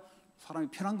 그러니까요, 사람이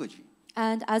편한 거지.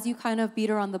 And as you kind of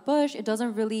beat around the bush, it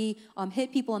doesn't really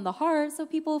hit people in the heart, so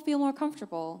people feel more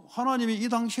comfortable. 하나님이 이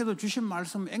당시에도 주신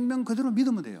말씀 액면 그대로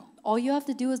믿으면 돼요. All you have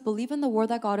to do is believe in the word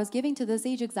that God is giving to this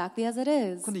age exactly as it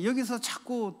is. 근데 여기서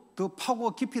자꾸 더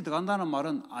파고 깊이 들어간다는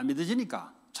말은 안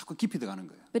믿어지니까 자꾸 깊이 들어가는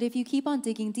거예요. But if you keep on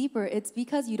digging deeper, it's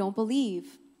because you don't believe.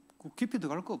 깊이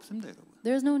들어갈 거 없습니다, 여러분.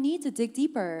 There's no need to dig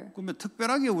deeper. 그러면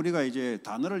특별하게 우리가 이제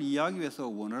단어를 이해하기 위해서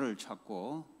원어를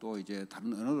찾고 또 이제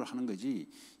다른 언어를 하는 거지.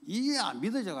 이게 안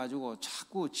믿어져 가지고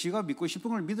자꾸 지가 믿고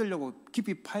싶은 걸 믿으려고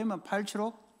깊이 파이면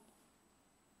파일수록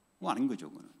아닌 거죠,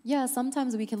 그거는. Yeah,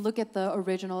 sometimes we can look at the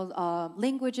original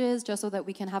languages just so that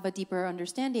we can have a deeper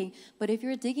understanding. But if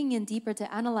you're digging in deeper to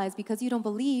analyze because you don't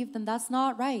believe, then that's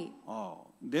not right.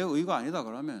 내 의가 아니다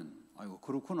그러면 아이고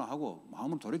그렇구나 하고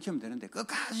마음을 돌이키면 되는데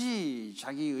끝까지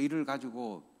자기 의를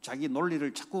가지고 자기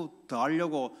논리를 자꾸 더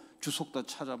하려고 주석도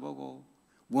찾아보고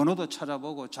원어도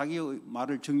찾아보고 자기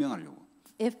말을 증명하려고.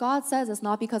 If God says it's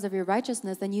not because of your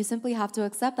righteousness, then you simply have to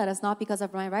accept that it's not because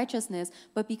of my righteousness,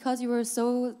 but because you were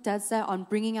so dead set on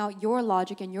bringing out your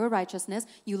logic and your righteousness,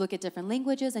 you look at different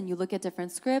languages and you look at different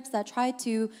scripts that try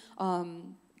to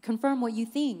confirm what you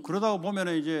think. 그러다가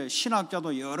보면은 이제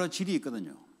신학자도 여러 질이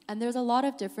있거든요. And there's a lot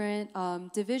of different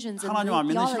divisions in 하나님 안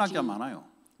믿는 theology. 신학자 많아요.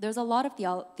 There's a lot of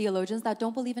theologians that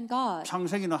don't believe in God.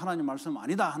 창세기는 하나님 말씀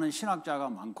아니다 하는 신학자가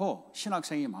많고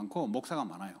신학생이 많고 목사가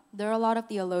많아요. There are a lot of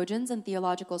theologians and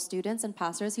theological students and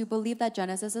pastors who believe that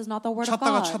Genesis is not the word of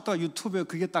찾다가 God. 유튜브에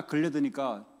그게 딱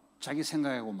걸려드니까 자기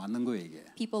생각하고 맞는 거예요, 이게.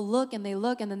 People look and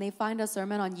then they find a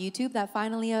sermon on YouTube that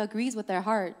finally agrees with their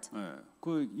heart. 네,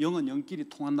 그 영은 영끼리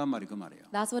통한단 말이 그 말이에요.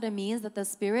 That's what it means that the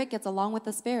spirit gets along with the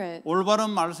spirit.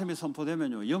 올바른 말씀이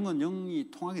선포되면요, 영은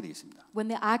영이 통하게 돼 있습니다. When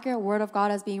the accurate word of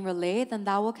God is being relayed, then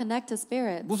that will connect to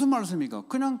spirit. 무슨 말씀입니까?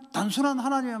 그냥 단순한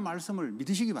하나님의 말씀을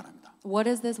믿으시기 바랍니다. What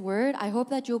is this word? I hope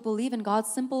that you'll believe in God's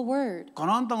simple word.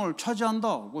 가나안 땅을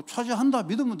차지한다, 뭐 차지한다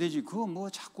믿으면 되지. 그거 뭐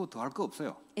자꾸 더 할 거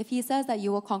없어요. If he says that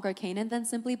you will conquer Canaan, then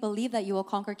simply believe that you will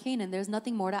conquer Canaan. There's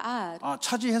nothing more to add. 아,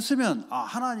 차지했으면 아,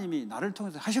 하나님이 나를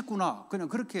통해서 하셨구나. 그냥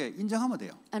그렇게 인정하면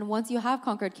돼요. And once you have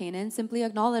conquered Canaan, simply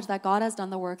acknowledge that God has done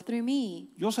the work through me.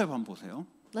 요셉 한번 보세요.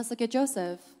 Let's look at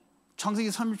Joseph. 창세기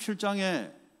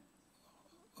 37장에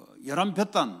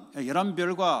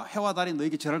 11별과 해와 달이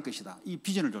너에게 절할 것이다. 이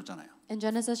비전을 줬잖아요. In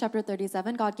Genesis chapter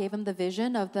 37, God gave him the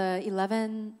vision of the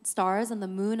 11 stars and the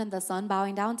moon and the sun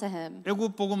bowing down to him.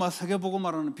 애굽 복음화, 세계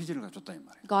복음화라는 비전을 줬다 이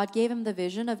말이에요. God gave him the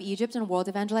vision of Egypt and world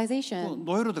evangelization.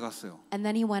 노예로 들어갔어요. And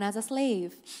then he went as a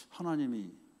slave.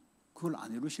 하나님이 그걸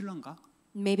안 이루실런가?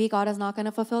 Maybe God is not going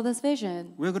to fulfill this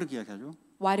vision. 왜 그렇게 이야기하죠?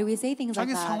 Why do we say things like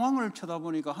자기 that? 상황을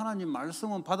쳐다보니까 하나님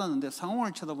말씀은 받았는데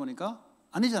상황을 쳐다보니까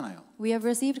아니잖아요. We have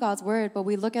received God's word, but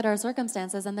we look at our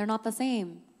circumstances and they're not the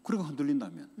same. 그리고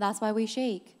흔들린다면 That's why we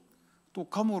shake. 또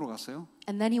감옥으로 갔어요.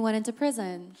 And then he went into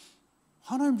prison.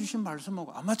 하나님 주신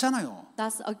말씀하고 안 맞잖아요.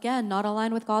 That's again not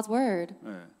aligned with God's word.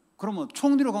 네. 그러면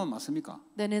총리로 가면 맞습니까?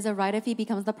 Then is it right if he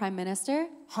becomes the prime minister?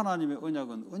 하나님의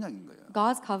언약은 언약인 거예요.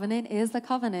 God's covenant is the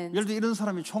covenant. 예를 들어 이런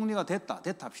사람이 총리가 됐다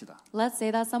합시다. Let's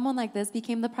say that someone like this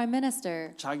became the prime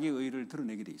minister. 자기의 의를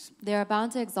드러내게 돼 있습니다. They are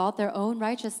bound to exalt their own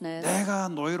righteousness. 내가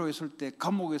노예로 있을 때,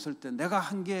 감옥에 있을 때 내가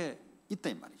한 게 있다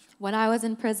이 말이죠. When I was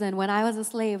in prison, when I was a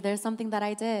slave, there's something that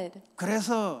I did.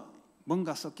 그래서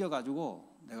뭔가 섞여가지고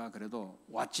내가 그래도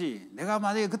왔지. 내가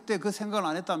만약에 그때 그 생각을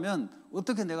안 했다면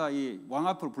어떻게 내가 이 왕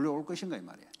앞으로 불려올 것인가 이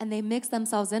말이야. And they mix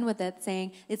themselves in with it,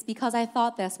 saying, it's because I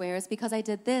thought this way, or it's because I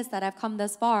did this that I've come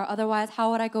this far. Otherwise,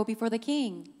 how would I go before the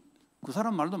king? 그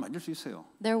사람 말도 맞을 수 있어요.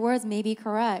 Their words may be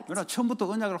correct. 그러나 처음부터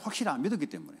언약을 확실히 안 믿었기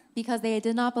때문에. Because they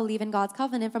did not believe in God's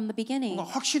covenant from the beginning.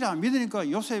 그러니까 확실히 안 믿으니까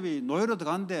요셉이 노예로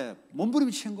들어갔는데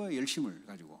몸부림친 거예요. 열심을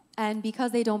가지고. And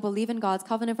because they don't believe in God's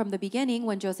covenant from the beginning,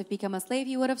 when Joseph became a slave,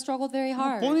 he would have struggled very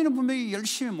hard. 본인은 분명히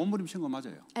열심히 몸부림친 거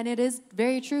맞아요. And it is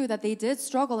very true that they did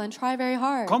struggle and try very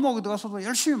hard. 감옥에 들어가서도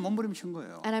열심히 몸부림친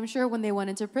거예요. And I'm sure when they went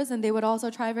into prison, they would also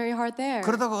try very hard there.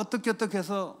 그러다가 어떻게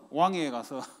해서 왕위에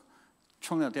가서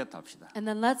총리가 됐다 합시다. And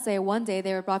then let's say one day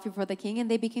they were brought before the king and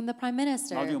they became the prime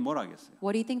minister. 나중에 뭐라 하겠어요?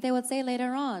 What do you think they would say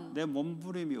later on? 내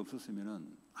몸부림이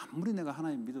없었으면은 아무리 내가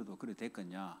하나님 믿어도 그래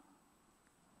됐겠냐?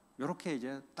 이렇게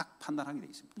이제 딱 판단하게 돼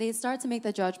있습니다. They start to make the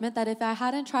judgment that if I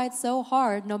hadn't tried so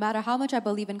hard, no matter how much I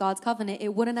believe in God's covenant, it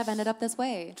wouldn't have ended up this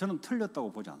way. 저는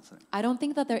틀렸다고 보지 않어요. I don't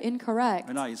think that they're incorrect.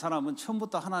 왜냐 이 사람은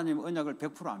처음부터 하나님 언약을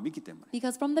 100% 안 믿기 때문에.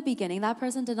 Because from the beginning, that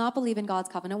person did not believe in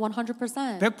God's covenant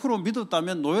 100%. 100%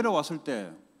 믿었다면 노예로 왔을 때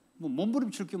뭐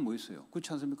몸부림칠 게 뭐 있어요?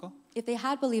 그렇지 않습니까? If they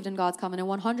had believed in God's covenant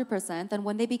 100%, then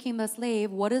when they became a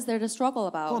slave, what is there to struggle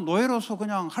그 about? 노예로서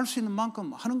그냥 할 수 있는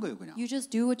만큼 하는 거예요, 그냥. You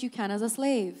just do what you can as a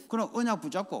slave. 그럼 언약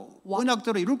붙잡고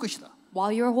언약대로 이룰 것이다.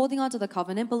 While you're holding on to the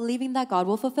covenant, believing that God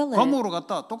will fulfill it. 감옥으로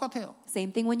갔다 똑같아요.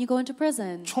 Same thing when you go into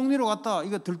prison. 총리로 갔다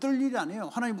이거 들뜰 일이 아니에요.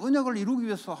 하나님 언약을 이루기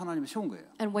위해서 하나님이 세운 거예요.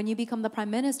 And when you become the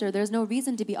prime minister, there's no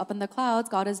reason to be up in the clouds.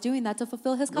 God is doing that to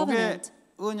fulfill His 이게 covenant.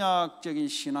 언약적인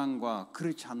신앙과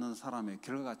그렇지 않는 사람의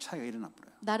결과 차이가 일어나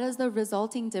버려요. That is the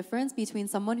resulting difference between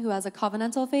someone who has a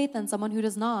covenantal faith and someone who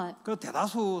does not. 그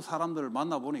대다수 사람들을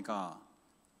만나 보니까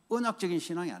언약적인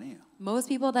신앙이 아니에요. Most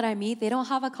people that I meet, they don't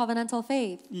have a covenantal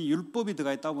faith. 이 율법이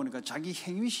들어가 있다 보니까 자기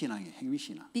행위 신앙이에요. 행위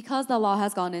신앙. Because the law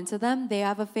has gone into them, they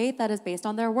have a faith that is based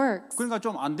on their works. 그러니까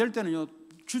좀 안 될 때는요.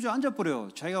 주저앉아 버려요.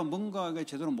 자기가 뭔가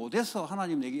제대로 못해서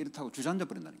하나님 내게 이렇다고 주저앉아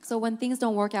버린다니까. So when things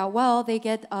don't work out well, they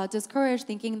get discouraged,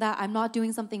 thinking that I'm not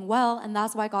doing something well, and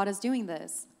that's why God is doing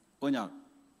this.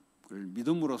 언약을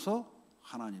믿음으로써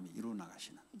하나님이 이루어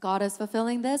나가시는. God is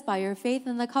fulfilling this by your faith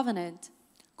in the covenant.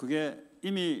 그게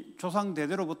이미 조상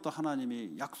대대로부터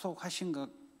하나님이 약속하신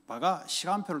바가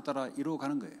시간표를 따라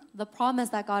이루어가는 거예요. The promise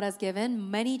that God has given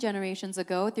many generations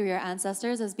ago through your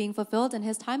ancestors is being fulfilled in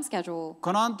His time schedule.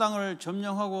 가나안 땅을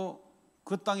점령하고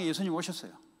그 땅에 예수님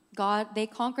오셨어요. They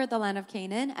conquered the land of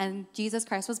Canaan, and Jesus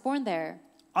Christ was born there.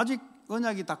 아직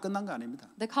언약이 다 끝난 거 아닙니다.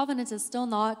 The covenant is still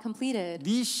not completed.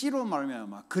 네 씨로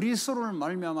말미암아 그리스도를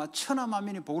말미암아 천하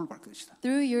만민이 복을 받을 것이다.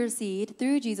 Through your seed,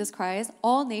 through Jesus Christ,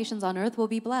 all nations on earth will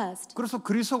be blessed. 그래서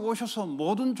그리스도가 오셔서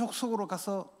모든 족속으로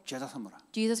가서 제자 삼으라.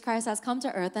 Jesus Christ has come to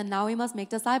earth, and now we must make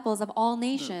disciples of all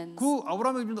nations. 그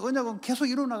아브라함에게 준 언약은 계속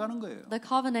이루어 나가는 거예요. The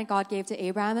covenant God gave to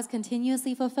Abraham is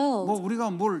continuously fulfilled. 뭐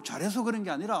우리가 뭘 잘해서 그런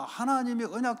게 아니라 하나님의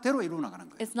언약대로 이루어 나가는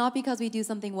거예요. It's not because we do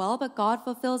something well, but God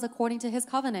fulfills according to His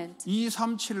covenant.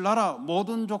 237 나라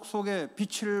모든 족속에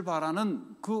빛을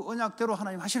발하는 그 언약대로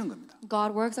하나님 하시는 겁니다.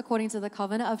 God works according to the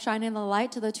covenant of shining the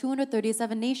light to the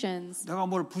 237 nations. 내가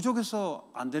뭘 부족해서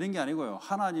안 되는 게 아니고요.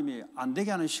 하나님이 안 되게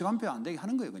하는 시간표 안 되게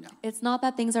하는 거예요, 그냥. It's not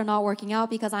that things are not working out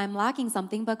because I'm lacking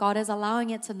something, but God is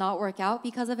allowing it to not work out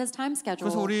because of His time schedule.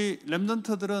 그래서 우리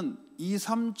렘넌트들은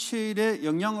 237에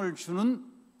영향을 주는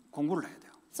공부를 해야 돼요.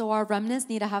 So our remnants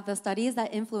need to have the studies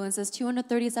that influences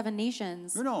 237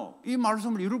 nations. 왜냐? 이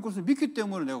말씀을 이룰 것을 믿기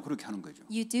때문에 내가 그렇게 하는 거죠.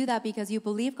 You do that because you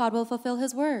believe God will fulfill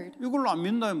His word. 이걸로 안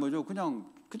믿는다면 뭐죠?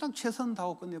 그냥 최선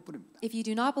다하고 끝내버립니다. If you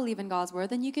do not believe in God's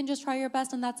word, then you can just try your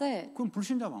best and that's it. 그건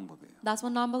불신자 방법이에요. That's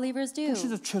what non-believers do.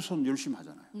 불신자 최선 열심히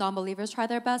하잖아요. Non-believers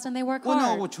try their best and they work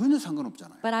언약하고 hard. 전혀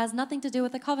상관없잖아요. But it has nothing to do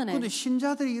with the 그런데 covenant.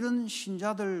 신자들이 이런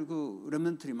신자들 그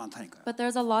렘넌트들이 많다니까요. But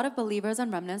there's a lot of believers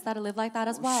and remnants that live like that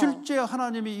as well. 실제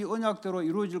하나님이 이 언약대로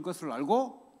이루어질 것을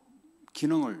알고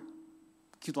기능을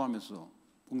기도하면서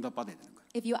응답받아야 되는 거예요.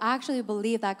 If you actually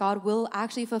believe that God will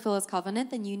actually fulfill His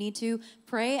covenant, then you need to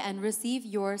pray and receive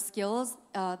your skills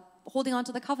holding on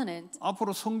to the covenant.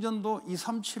 앞으로 성전도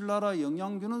 237 나라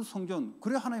영향 주는 성전,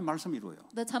 그래 하나님의 말씀이 이루어요.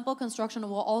 The temple construction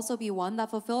will also be one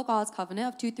that fulfill God's covenant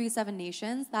of 237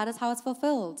 nations. That is how it's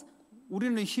fulfilled.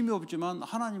 우리는 힘이 없지만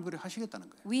하나님 그래 하시겠다는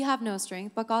거예요. We have no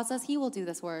strength, but God says He will do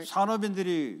this work.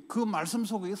 산업인들이 그 말씀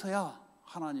속에 있어야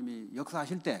하나님이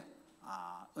역사하실 때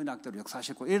언약대로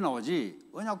역사하실 거 이래 나오지.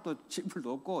 언약도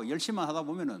지풀도 없고 열심히만 하다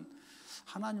보면은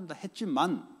하나님 다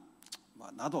했지만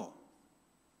나도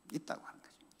있다고 하는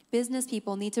거죠. Business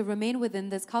people need to remain within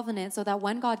this covenant so that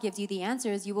when God gives you the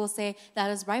answers, you will say that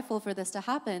is rightful for this to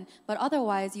happen. But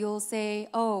otherwise, you'll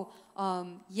say,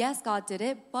 yes, God did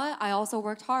it, but I also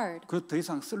worked hard. 그 더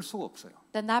이상 쓸 수가 없어요.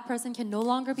 Then that person can no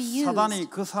longer be used. 사단이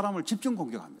그 사람을 집중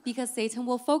공격합니다. Because Satan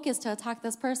will focus to attack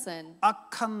this person.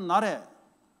 악한 날에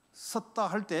섰다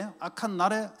할 때 악한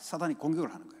날에 사단이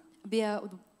공격을 하는 거예요.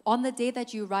 On the day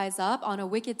that you rise up, on a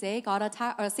wicked day,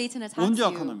 Satan attacks 언제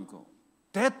you. 악한 놈입니까?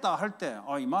 됐다 할 때,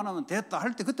 이만하면 됐다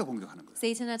할 때 그때 공격하는 거예요.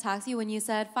 Satan attacks you when you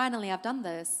said, finally, I've done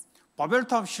this.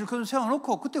 바벨탑 실컷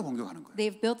세워놓고 그때 공격하는 거예요.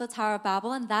 They've built the Tower of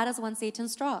Babel, and that is when Satan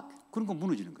struck. 그러니까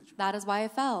무너지는 거죠. That is why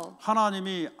it fell.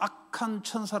 하나님이 악한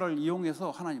천사를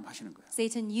이용해서 하나님 하시는 거예요.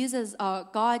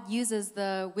 God uses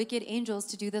the wicked angels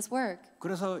to do this work.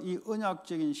 그래서 이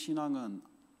언약적인 신앙은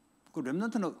그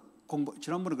렘넌트는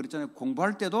지난번에 그랬잖아요.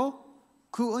 공부할 때도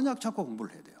그 언약 잡고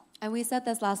공부를 해야 돼요. And we said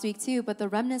this last week too, but the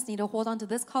remnants need to hold on to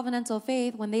this covenantal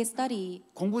faith when they study.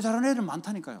 공부 잘하는 애들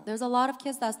많다니까요. There's a lot of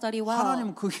kids that study well.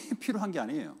 하나님은 그게 필요한 게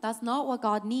아니에요. That's not what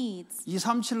God needs.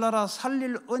 237 나라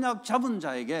살릴 언약 잡은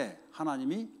자에게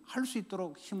하나님이 할 수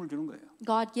있도록 힘을 주는 거예요.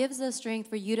 God gives the strength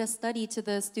for you to study to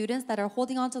the students that are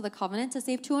holding on to the covenant to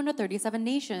save 237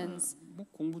 nations. 뭐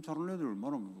공부 잘하는 애들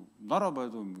얼마나 나라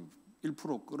봐도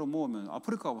 1% 끌어모으면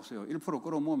아프리카 보세요. 1%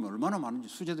 끌어모으면 얼마나 많은지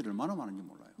수재들이 얼마나 많은지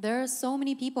몰라요. There are so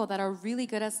many people that are really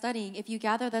good at studying. If you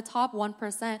gather the top 1%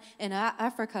 in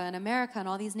Africa and America and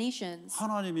all these nations.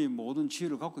 하나님이 모든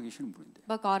지혜를 갖고 계시는 분인데.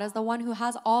 But God is the one who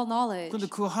has all knowledge. 그런데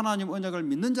그 하나님 언약을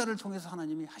믿는 자를 통해서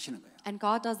하나님이 하시는 거예요. And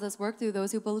God does this work through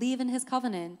those who believe in His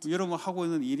covenant. 여러분 하고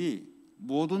있는 일이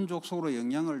모든 족속으로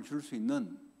영향을 줄 수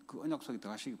있는 그 언약 속에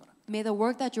들어가시기 바랍니다. May the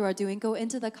work that you are doing go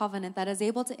into the covenant that is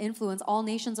able to influence all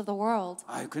nations of the world.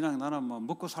 그냥 나는 뭐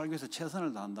먹고 살기 위해서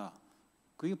최선을 다한다.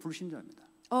 그게 불신자입니다.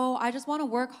 Oh, I just want to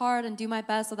work hard and do my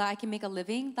best so that I can make a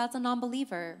living. That's a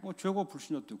non-believer. 제가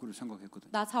불신자 때 그렇게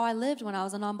생각했거든요. That's how I lived when I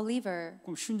was a non-believer.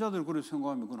 그럼 신자들 그렇게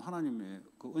생각하면 그건 하나님의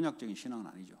그 언약적인 신앙은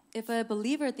아니죠. If a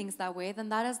believer thinks that way, then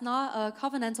that is not a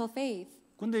covenantal faith.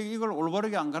 근데 이걸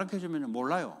올바르게 안 가르쳐 주면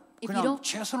몰라요. 그냥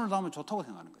최선을 다하면 좋다고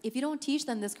생각하는 거예요. If you don't teach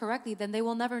them this correctly, then they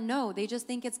will never know. They just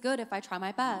think it's good if I try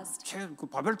my best. 그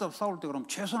바벨탑 쌓을 때 그럼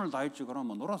최선을 다했지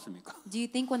그러면 놀았습니까? Do you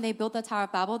think when they built the Tower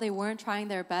of Babel, they weren't trying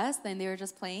their best, then they were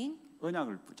just playing?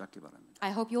 언약을 붙잡기 바랍니다. I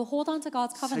hope you'll hold on to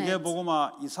God's covenant.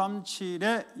 세계복음화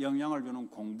 237에 영향을 주는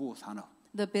공부 산업.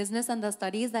 The business and the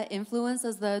studies that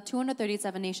influences the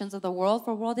 237 nations of the world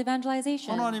for world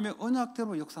evangelization. 하나님의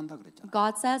언약대로 역사한다 그랬잖아요.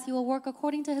 God says He will work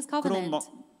according to His covenant.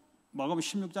 그럼 마가복음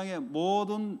 16장에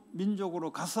모든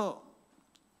민족으로 가서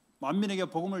만민에게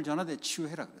복음을 전하되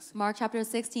치유해라 그랬어요. Mark chapter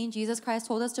 16, Jesus Christ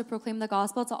told us to proclaim the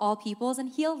gospel to all peoples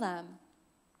and heal them.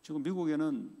 지금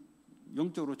미국에는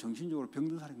영적으로 정신적으로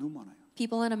병든 사람이 너무 많아요.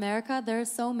 People in America, there are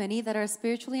so many that are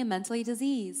spiritually and mentally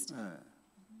diseased.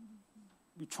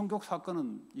 이 총격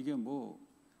사건은 이게 뭐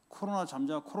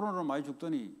코로나로 많이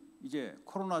죽더니 이제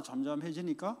코로나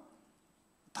잠잠해지니까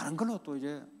다른 걸로 또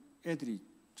이제 애들이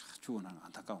죽어나는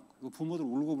안타까운 거. 부모들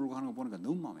울고불고 하는 거 보니까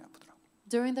너무 마음이 아프더라고.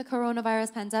 During the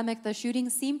coronavirus pandemic, the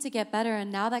shootings seem to get better,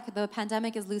 and now that the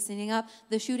pandemic is loosening up,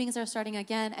 the shootings are starting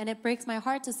again, and it breaks my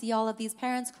heart to see all of these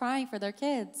parents crying for their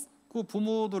kids. 그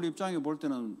부모들 입장에 볼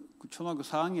때는 그 초등학교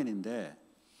 4학년인데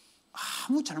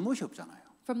아무 잘못이 없잖아요.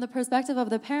 From the perspective of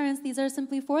the parents, these are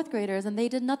simply fourth graders and they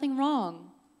did nothing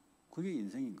wrong. 그게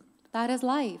인생인 겁니다. That is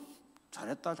life.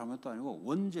 잘했다 잘못도 아니고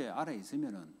원죄 아래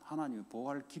있으면은 하나님이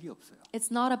보호할 길이 없어요. It's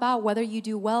not about whether you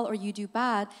do well or you do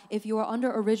bad. If you are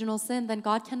under original sin, then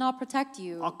God cannot protect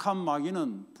you. 악한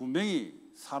마귀는 분명히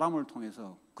사람을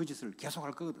통해서 그 짓을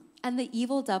계속할 거거든. And the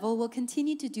evil devil will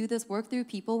continue to do this work through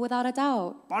people without a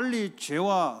doubt. 빨리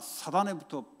죄와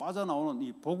사단에부터 빠져나오는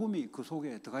이 복음이 그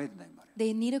속에 들어가야 된다 이 말이에요.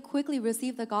 They need to quickly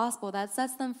receive the gospel that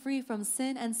sets them free from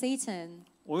sin and Satan.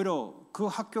 오히려 그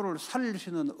학교를 살릴 수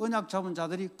있는 언약 잡은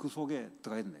자들이 그 속에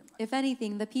들어가야 된다 이 말이에요. If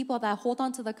anything, the people that hold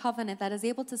on to the covenant that is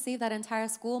able to save that entire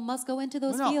school must go into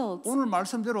those 왜냐, fields. 오늘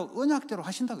말씀대로 언약대로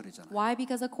하신다 그랬잖아요. Why?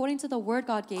 Because according to the word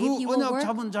God gave, 그 He will 언약 work.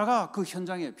 잡은 자가 그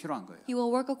현장에 필요한 거예요. He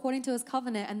will work according to His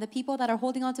covenant, and the people that are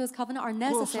holding on to His covenant are 그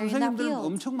necessary in that 선생님들은 field.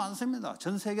 엄청 많습니다.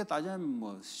 전 세계 따지면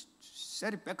뭐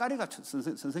셀이 빼까리가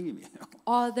선생님이에요.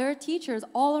 There are teachers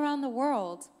all around the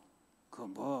world. 그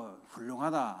뭐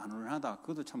훌륭하다 안 훌륭하다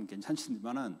그것도 참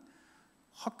괜찮지만은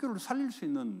학교를 살릴 수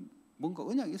있는 뭔가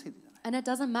언약이 있어야 되잖아요. And it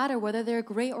doesn't matter whether they're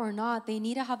great or not. They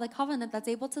need to have the covenant that's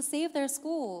able to save their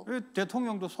school.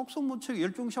 대통령도 속성무책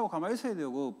열중시하고 가만히 있어야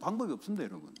돼요. 그 방법이 없습니다,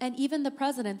 여러분. And even the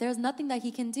president, there's nothing that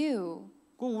he can do.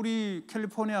 그 우리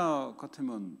캘리포니아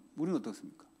같으면 우리는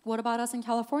어떻습니까? What about us in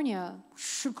California?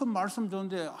 실컷 말씀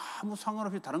좋은데 아무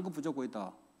상관없이 다른 거 붙잡고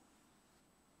있다.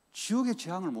 지옥의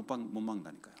재앙을 못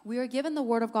막는다니까요. We are given the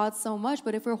word of God so much,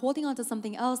 but if we're holding on to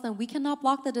something else, then we cannot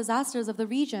block the disasters of the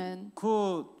region.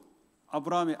 그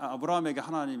아브라함에게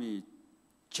하나님이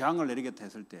재앙을 내리겠다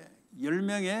했을 때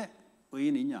 10명의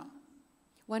의인이 있냐?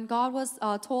 When God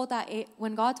told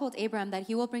Abraham that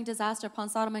He will bring disaster upon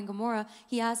Sodom and Gomorrah,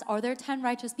 He asked, "Are there 10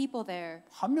 righteous people there?"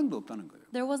 한 명도 없다는 거예요.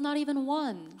 There was not even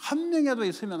one. 한 명이라도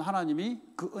있으면 하나님이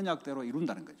그 언약대로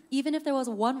이룬다는 거죠. Even if there was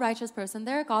one righteous person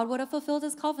there, God would have fulfilled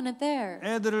His covenant there.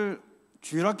 애들을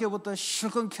주일학교부터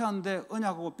실컷 키웠는데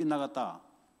언약하고 빗나갔다.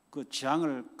 그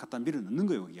재앙을 갖다 밀어 넣는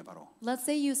거예요, 이게 바로. Let's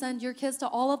say you send your kids to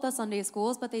all of the Sunday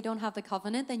schools, but they don't have the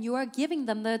covenant, then you are giving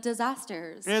them the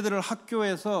disasters. 애들을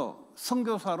학교에서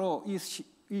선교사로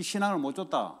이 신앙을 못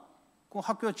줬다. 그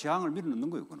학교 재앙을 밀어 넣는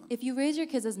거예요, 그거는. If you raise your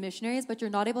kids as missionaries, but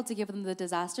you're not able to give them the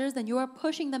disasters, then you are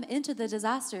pushing them into the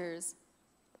disasters.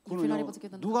 If you're not able to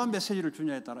give them. 누가 메시지를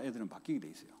주냐에 따라 애들은 바뀌게 돼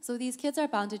있어요. So these kids are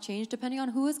bound to change depending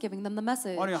on who is giving them the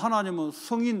message. 아니 하나님은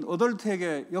성인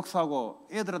어덜트에게 역사하고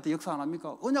애들한테 역사 안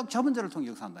합니까? 언약 잡은 자를 통해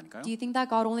역사한다니까요. Do you think that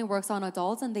God only works on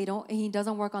adults and He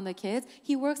doesn't work on the kids?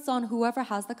 He works on whoever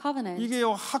has the covenant.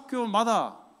 이게요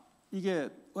학교마다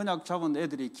이게 언약 잡은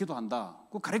애들이 기도한다.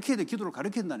 그 가르쳐야 돼. 기도를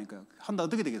가르쳐야 된다니까요. 한다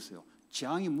어떻게 되겠어요?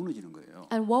 재앙이 무너지는 거예요.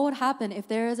 And what would happen if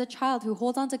there is a child who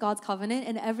holds on to God's covenant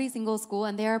in every single school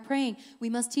and they are praying? We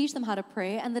must teach them how to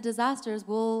pray and the disasters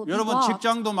will be 여러분 blocked.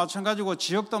 직장도 마찬가지고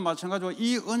지역도 마찬가지고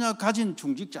이 언약 가진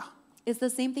중직자. It's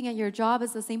the same thing at your job.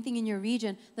 It's the same thing in your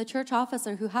region. The church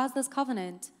officer who has this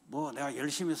covenant. 뭐 내가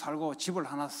열심히 살고 집을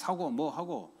하나 사고 뭐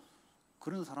하고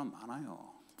그런 사람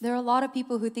많아요. There are a lot of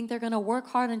people who think they're going to work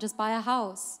hard and just buy a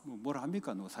house. 뭐라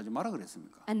합니까? 누가 사지 마라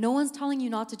그랬습니까? And no one's telling you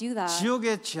not to do that.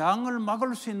 지역의 재앙을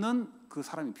막을 수 있는 그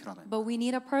사람이 필요하다. But we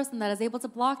need a person that is able to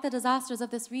block the disasters of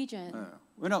this region.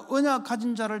 왜냐 언약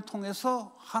가진 자를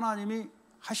통해서 하나님이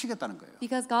하시겠다는 거예요.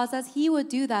 Because God says He would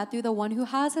do that through the one who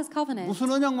has His covenant. 무슨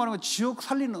언약 말하면 지역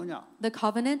살리는 언약. The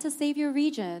covenant to save your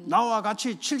region. 나와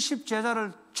같이 70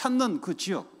 제자를 찾는 그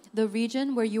지역. The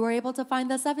region where you are able to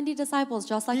find the 70 disciples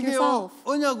just like 이게요 yourself.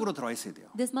 언약으로 들어와 있어야 돼요.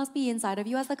 This must be inside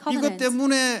of you as the 이것 covenant.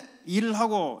 때문에 일을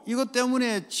하고 이것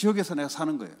때문에 지역에서 내가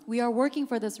사는 거예요. We are working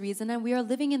for this reason and we are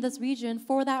living in this region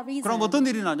for that reason. 그럼 어떤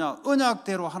일이 나냐?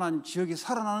 언약대로 하나님 지역이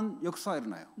살아나는 역사가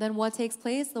일어나요. Then what takes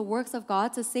place? The works of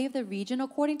God to save the region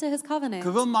according to His covenant.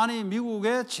 그것만이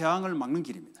미국의 재앙을 막는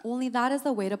길입니다. Only that is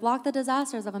the way to block the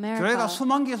disasters of America. 교회가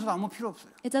수만 개 있어도 아무 필요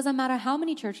없어요. It doesn't matter how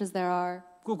many churches there are.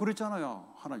 그거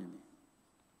그랬잖아요, 하나님이.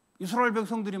 이스라엘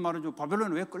백성들이 말이죠.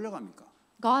 바벨론에 왜 끌려갑니까?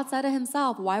 God said to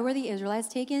Himself, why were the Israelites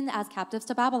taken as captives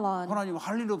to Babylon? 하나님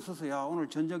할 일 없어서 야 오늘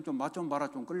전쟁 좀 맛 좀 봐라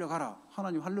좀 끌려가라.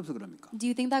 하나님 할 일 없어 그럽니까? Do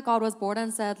you think that God was bored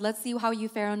and said, let's see how you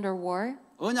fare under war?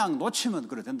 언약 놓치면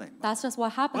그래 된다. That's just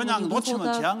what happens when 언약 you lose 놓치면 hold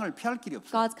of 재앙을 피할 길이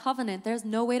없어요. God's covenant. There's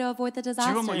no way to avoid the 지금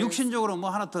뭐 disasters. 육신적으로 뭐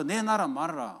하나 더 내놔라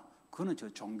말아라. 그거는 저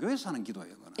종교에서 하는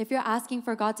기도예요. 그거는. If you're asking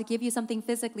for God to give you something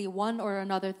physically, one or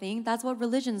another thing, that's what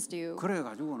religions do. 그래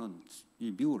가지고는 이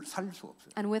미국을 살릴 수가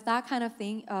없어요. And with that kind of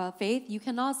faith, you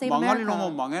cannot save 망할 America.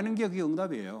 놈은 망하는 게 그게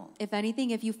응답이에요. If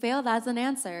anything, if you fail, that's an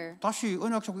answer. 다시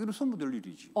언약 잡고 일어서면 될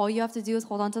일이지. All you have to do is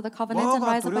hold on to the covenant and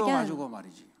뭐가 rise up again. 두려워가지고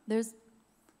말이지. There's,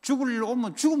 죽을 일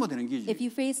오면 죽으면 되는 if 게지.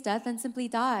 you face death, then simply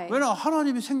die. 왜냐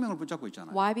하나님이 생명을 붙잡고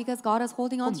있잖아요. Why? Because God is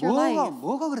holding on to your life.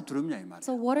 뭐가 그래 두렵냐 이 말이야.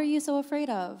 So what are you so afraid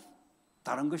of?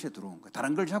 다른 것에 들어온 거예요.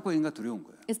 다른 걸 잡고 있는 게 두려운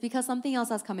거예요. It's because something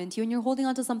else has come into you and you're holding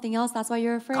on to something else. That's why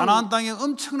you're afraid. 가나안 땅에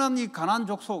엄청난 이 가나안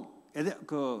족속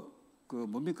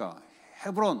뭡니까?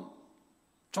 헤브론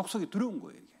족속이 두려운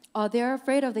거예요. 이게. They're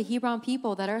afraid of the Hebron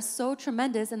people that are so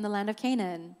tremendous in the land of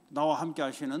Canaan. 나와 함께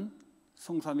하시는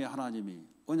성삼위 하나님이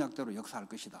언약대로 역사할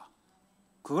것이다.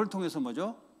 그걸 통해서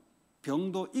뭐죠?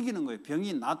 병도 이기는 거예요.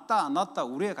 병이 낫다 안 낫다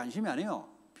우리의 관심이 아니에요.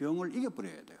 병을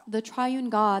이겨버려야 돼요. The triune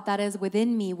God that is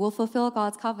within me will fulfill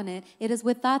God's covenant. It is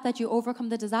with that that you overcome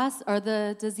the disaster or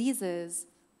the diseases.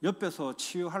 옆에서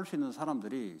치유할 수 있는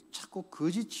사람들이 자꾸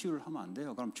거짓 치유를 하면 안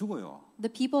돼요. 그럼 죽어요.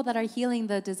 The people that are healing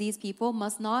the diseased people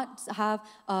must not have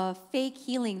a fake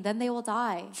healing. Then they will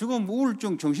die. 지금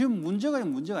우울증, 정신 문제가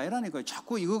아니라니까요.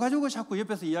 자꾸 이거 가지고 자꾸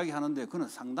옆에서 이야기하는데 그건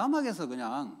상담하기 위해서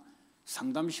그냥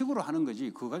상담식으로 하는 거지.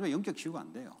 그거 가지고 영적 치유가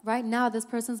안 돼요. Right now, this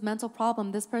person's mental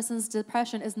problem, this person's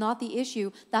depression is not the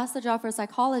issue. That's the job for a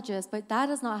psychologist, but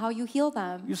that is not how you heal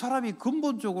them. 이 사람이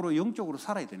근본적으로 영적으로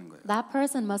살아야 되는 거예요. That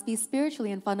person must be spiritually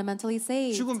and fundamentally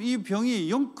saved. 지금 이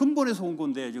병이 근본에서 온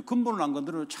건데 이제 근본을 안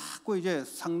건드려 자꾸 이제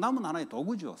상담은 하나의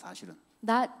도구죠, 사실은.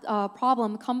 That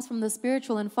problem comes from the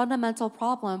spiritual and fundamental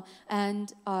problem.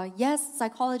 And yes,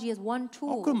 psychology is one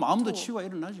tool. 그럼 마음도 치유가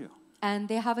일어나죠. And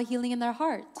they have a healing in their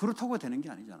heart. 그렇다고 되는 게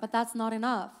아니잖아요. But that's not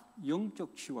enough.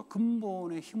 영적 치유와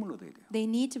근본의 힘을 얻어야 돼요. They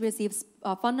need to receive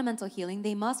fundamental healing.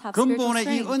 They must have spiritual 근본에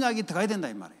이 strength. 언약이 들어가야 된다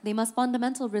이 말이에요. They must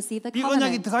fundamentally receive the 이 언약이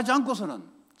covenant. 들어가지 않고서는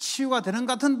치유가 되는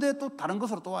것 같은데 또 다른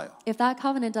것으로 또 와요. If that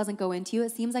covenant doesn't go into you, it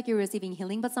seems like you're receiving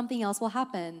healing, but something else will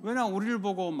happen. 왜냐하면 우리를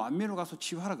보고 만민을 가서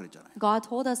치유하라 그랬잖아요. God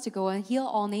told us to go and heal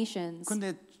all nations.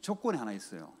 근데 조건이 하나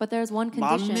있어요. But there's one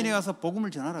만민에 condition. 가서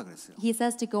복음을 전하라 그랬어요. He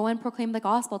says to go and proclaim the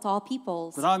gospel to all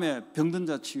peoples. 그 다음에 병든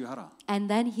자 치유하라. And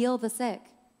then heal the sick.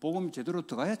 복음 제대로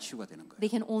들어가야 치유가 되는 거예요. They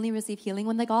can only receive healing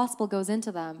when the gospel goes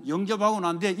into them. 영접하고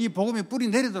난 뒤에 이 복음이 뿌리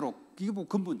내리도록 이게 뭐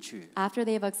근본 치유예요. After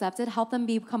they have accepted, help them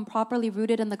become properly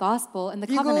rooted in the gospel and the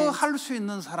이거 covenant. 할 수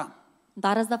있는 사람.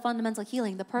 That is the fundamental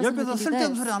healing. The person who 옆에서 can do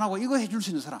쓸데없는 this. 소리 안 하고 이거 해줄 수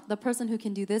있는 사람. The person who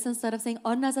can do this instead of saying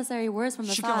unnecessary words from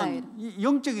the 쉽게 side. 말하면 이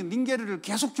영적인 링게르를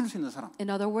계속 줄 수 있는 사람. In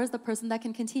other words, the person that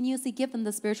can continuously give them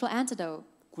the spiritual antidote.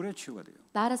 그래 치유가 돼요.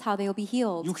 That is how they will be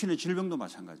healed. 육신의 질병도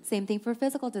마찬가지. Same thing for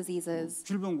physical diseases.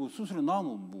 질병 수술에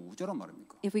나오면 뭐 어쩌란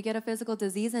말입니까? If we get a physical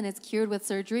disease and it's cured with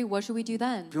surgery, what should we do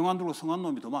then? 병 안 들고 성한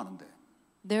놈이 더 많은데.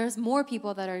 There's more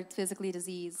people that are physically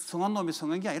diseased. 성한 놈이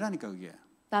성한 게 아니라니까 그게.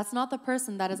 That's not the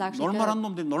person that is actually 놀만한 good.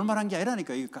 놈들이 놀만한 게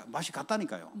아니라니까 이 맛이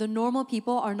같다니까요. The normal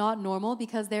people are not normal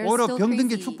because they're 오히려 still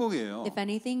병든 게 crazy. 축복이에요. If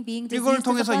anything, being 이걸 diseased is a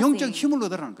통해서 영적 blessing. 힘을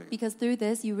얻으라는 거예요. Because through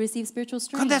this, you receive spiritual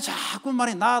근데 strength. 자꾸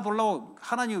말이 나아돌라고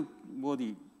하나님 뭐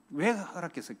어디 왜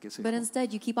허락했었겠어요? But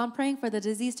instead, you keep on praying for the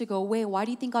disease to go away. Why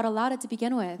do you think God allowed it to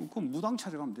begin with? 그 무당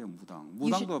찾아가면 돼요.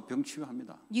 무당도 병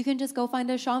치유합니다. You can just go find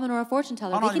a shaman or a fortune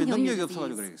teller. They 하나님의 can heal 능력이 your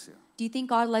없어가지고 disease. 그러겠어요. Do you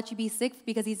think God let you be sick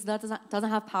because He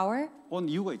doesn't have power? 온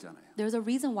이유가 있잖아요. There's a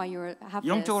reason why you have this.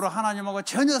 영적으로 하나님하고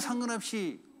전혀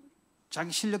상관없이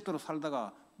자기 실력대로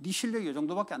살다가 네 실력이 이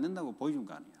정도밖에 안 된다고 보여준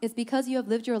거 아니에요. It's because you have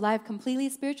lived your life completely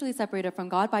spiritually separated from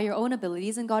God by your own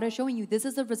abilities, and God is showing you this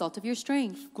is the result of your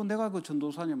strength. 그 내가 그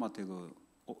전도사님한테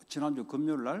지난주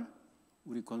금요일 날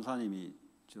우리 권사님이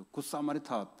저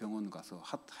굿사마리타 병원 가서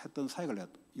했던 사역을 내가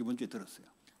이번 주에 들었어요.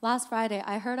 Last Friday,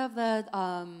 I heard of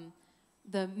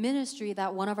the ministry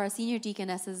that one of our senior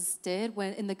deaconesses did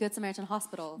when in the Good Samaritan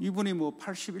Hospital. 이분이 뭐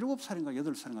 87살인가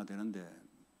 8살인가 되는데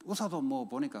의사도 뭐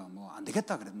보니까 뭐 안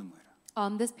되겠다 그랬는 거예요.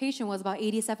 This patient was about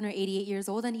 87 or 88 years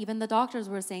old, and even the doctors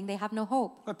were saying they have no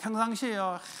hope.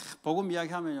 평상시에요 복음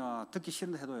이야기하면요 듣기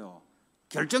싫은데 해도요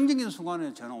결정적인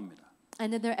순간에 전화 옵니다.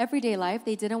 And in their everyday life,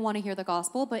 they didn't want to hear the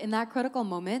gospel, but in that critical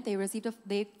moment, they received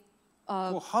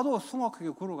하도 숭악하게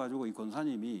걸어가지고 이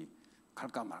권사님이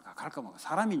갈까 말까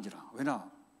사람인지라 왜냐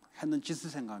했는 짓을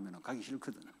생각하면 가기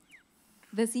싫거든.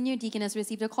 The senior deaconess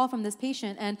received a call from this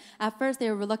patient, and at first they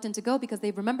were reluctant to go because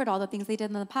they remembered all the things they did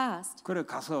in the past. 그래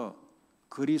가서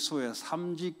그리스도의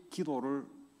삼직 기도를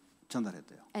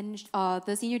전달했대요. And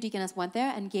the senior deaconess went there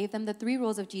and gave them the 3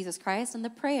 rules of Jesus Christ and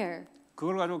the prayer.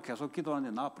 그걸 가지고 계속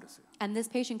기도하는데 나아버렸어요. And this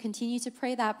patient continued to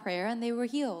pray that prayer, and they were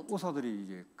healed. 의사들이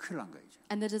이제 큰일 난 거예요.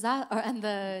 And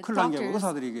the 큰일 난 게 doctors,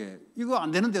 의사들이 이거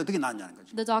안 되는데 어떻게 낫냐는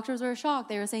거죠. the doctors were shocked.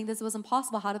 They were saying this was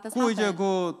impossible. How did this 그 이제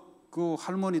happen? 그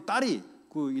할머니 딸이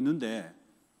있는데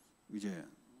이제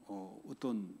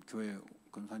어떤 교회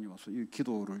권사님 와서 이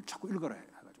기도를 자꾸 읽어라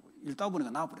해가지고 읽다 보니까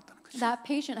나아버렸다는 거죠. That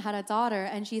patient had a daughter,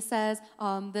 and she says,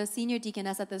 the senior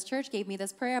deaconess at this church gave me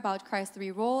this prayer about Christ's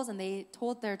 3 rules, and they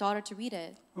told their daughter to read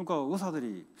it. 그러니까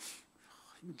의사들이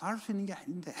나을 수 있는 게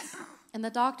아닌데. And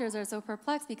the doctors are so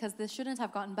perplexed because this shouldn't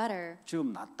have gotten better.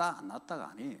 지금 낫다 안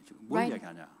낫다가 아니에요. 지금 뭘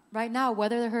이야기하냐? Right now,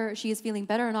 whether she is feeling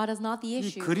better or not is not the 이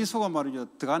issue. 그리스도가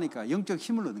말이죠. 들어가니까 영적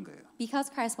힘을 얻는 거예요.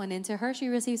 Because Christ went into her, she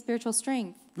received spiritual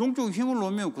strength. 영적 힘을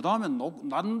얻으면 그 다음에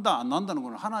낫는다 안 낫는다는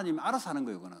거는 하나님이 알아서 하는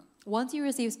거예요. 그거는. Once you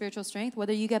receive spiritual strength,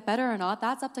 whether you get better or not,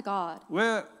 that's up to God.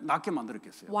 왜 낫게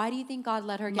만들었겠어요? Why do you think God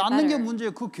let her get 낫는 게 better?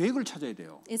 문제예요. 그 계획을 찾아야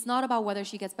돼요. It's not about whether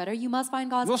she gets better. You must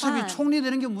find God's 요셉이 plan. 총리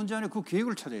되는 게 문제 아니에요. 그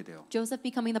계획을 찾아야 돼요. Joseph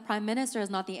becoming the prime minister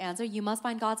is not the answer. You must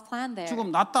find God's plan there.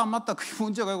 지금 낫다 안 낫다 그게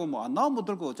문제가 아니고 뭐 안 나오면 못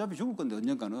들고 어차피 죽을 건데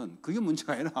언젠가는 그게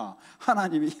문제가 아니라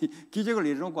하나님이 기적을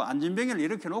일어놓고 안진병을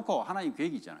일으켜놓고 하나님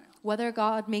계획이 있잖아요. Whether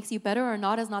God makes you better or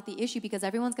not is not the issue because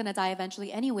everyone's going to die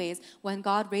eventually anyways. When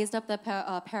God raised up the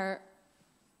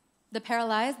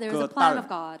paralyzed, there was a plan of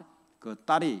God. 그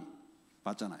딸이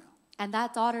봤잖아요. And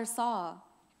that daughter saw.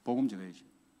 복음 전해야지.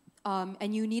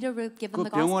 And you need to give them 그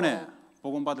the gospel. 병원에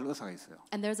복음 받을 의사가 있어요.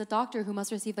 And there's a doctor who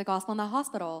must receive the gospel in that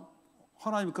hospital.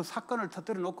 하나님이 그 사건을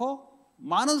터뜨려 놓고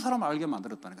많은 사람을 알게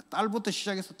만들었다니까. 딸부터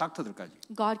시작해서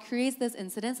닥터들까지. God creates this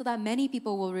incident so that many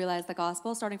people will realize the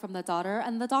gospel, starting from the daughter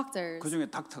and the doctors. 그 중에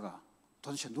닥터가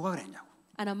도대체 누가 그랬냐고.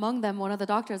 And among them, one of the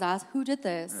doctors asked, "Who did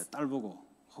this?" 딸 보고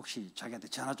혹시 자기한테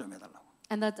전화 좀 해달라고.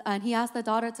 And he asked the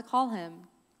daughter to call him.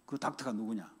 그 닥터가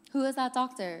누구냐? Who is that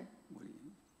doctor? 우리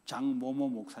장모모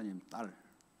목사님 딸.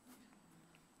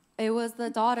 It was the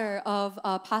daughter of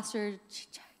Pastor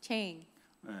Chang.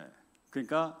 네.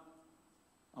 그러니까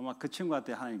아마 그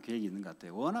친구한테 하나님 계획이 있는 것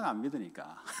같아요. 워낙 안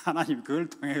믿으니까 하나님 그걸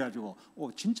통해 가지고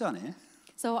진짜네.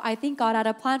 So I think God had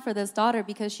a plan for this daughter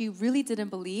because she really didn't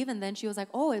believe, and then she was like,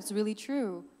 "Oh, it's really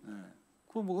true." 네.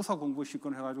 그뭐 의사 공부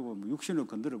시건 해가지고 뭐 육신을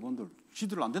건드려 본들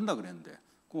지들 안 된다 그랬는데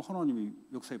그 하나님이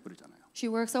역사해 버리잖아요. She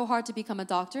worked so hard to become a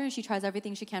doctor, and she tries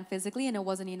everything she can physically, and it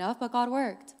wasn't enough, but God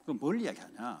worked. 그럼 뭘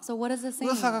이야기하냐? So what is this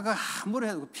saying? 의사가 아무리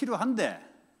해도 필요한데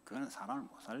그거는 사람을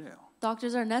못 살려요.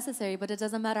 Doctors are necessary, but it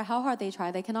doesn't matter how hard they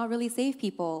try; they cannot really save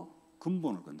people.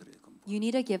 근본을 건드려요. 근본. You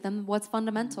need to give them what's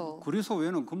fundamental. 그리스도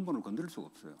외에는 근본을 건드릴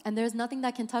수가 없어요. And there's nothing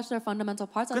that can touch their fundamental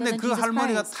parts other 근데 than 그 Jesus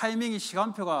할머니가 Christ. 타이밍이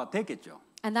시간표가 됐겠죠.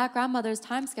 And that grandmother's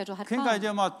time schedule had 그러니까 come.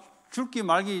 이제 막 죽기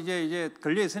말기 이제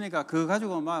걸려 있으니까 그거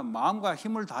가지고 막 마음과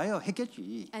힘을 다하여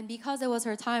했겠지. And because it was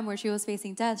her time where she was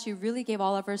facing death, she really gave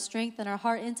all of her strength and her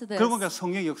heart into this. 그러니까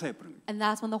성령이 역사해 버린 거예요. And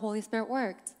that's when the Holy Spirit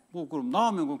worked. 뭐 그럼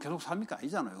나오면 그럼 계속 삽니까?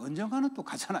 아니잖아요. 언젠가는 또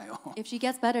가잖아요. If she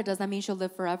gets better, does that mean she'll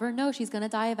live forever? No, she's going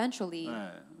to die eventually.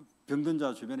 네. 병든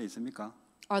자 주변에 있습니까?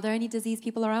 Are there any diseased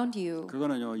people around you?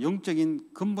 그거는요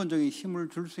영적인 근본적인 힘을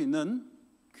줄 수 있는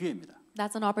기회입니다.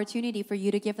 That's an opportunity for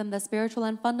you to give them the spiritual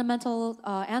and fundamental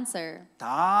answer.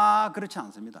 다 그렇지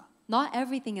않습니다. Not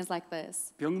everything is like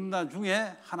this. 병든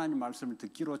중에 하나님 말씀을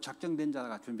듣기로 작정된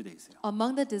자가 준비되어 있어요.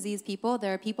 Among the diseased people,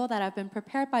 there are people that have been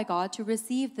prepared by God to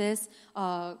receive this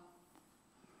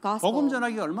gospel. 복음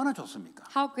전하기 얼마나 좋습니까?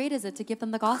 How great is it to give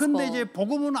them the gospel? 근데 이제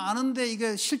복음은 아는데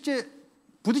이게 실제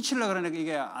부딪히려고 그러니까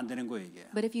이게 안 되는 거예요, 이게.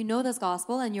 But if you know this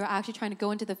gospel and you're actually trying to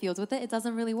go into the fields with it, it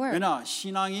doesn't really work. 왜냐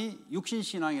신앙이 육신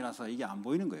신앙이라서 이게 안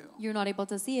보이는 거예요. You're not able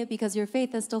to see it because your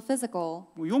faith is still physical.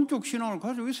 뭐 영적 신앙을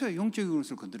가지고 있어야 영적인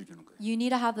것을 건드려 주는 거예요. You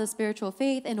need to have the spiritual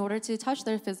faith in order to touch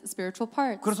their spiritual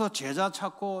parts. 그래서 제자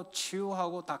찾고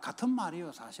치유하고 다 같은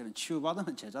말이에요. 사실은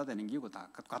치유받으면 제자 되는 기고 다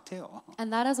같아요. And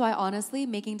that is why honestly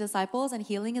making disciples and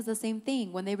healing is the same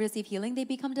thing. When they receive healing, they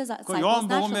become 그 disciples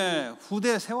요한복음에 naturally.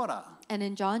 후대 세워라. And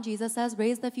in John, Jesus says,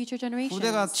 raise the future generations.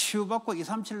 후대가 치유받고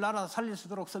 237 나라 살릴 수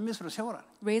있도록 서밋으로 세워라.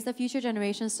 Raise the future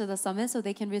generations to the summit so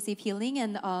they can receive healing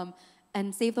and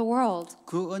save the world.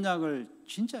 그 언약을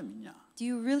진짜 믿냐? Do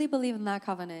you really believe in that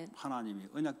covenant? 하나님이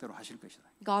언약대로 하실 것이다.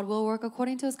 God will work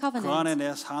according to his 그 안에 covenant.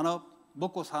 내 산업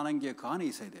먹고 사는 게 그 안에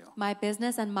있어야 돼요. My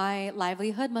business and my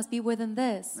livelihood must be within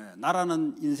this. 네,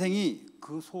 나라는 인생이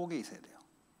그 속에 있어야 돼요.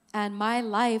 And my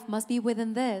life must be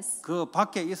within this. 그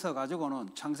밖에 있어 가지고는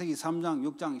창세기 3장,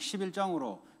 6장,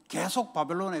 11장으로 계속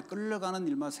바벨론에 끌려가는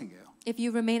일만 생겨요. If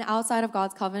you remain outside of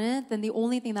God's covenant, then the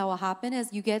only thing that will happen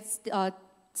is you get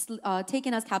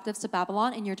taken as captives to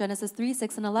Babylon in your Genesis 3,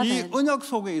 6, and 이 11. 언약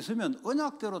속에 있으면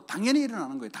언약대로 당연히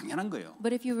일어나는 거예요. 당연한 거예요.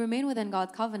 But if you remain within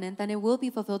God's covenant, then it will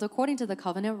be fulfilled according to the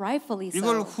covenant, rightfully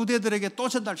이걸 so. 후대들에게 또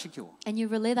전달시키고 And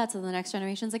you relay that to the next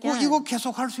generations again. 이거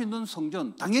계속 할 수 있는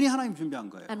성전 당연히 하나님 준비한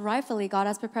거예요. And rightfully, God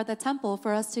has prepared the temple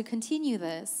for us to continue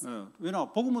this.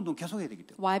 왜냐 복음 운동 계속 해야 되기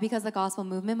때문에. Why? Because the gospel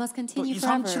movement must 또 continue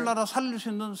 237 forever. 나라 살릴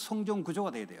수 있는 성전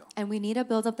구조가 돼야 돼요. And we need to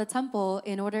build up the temple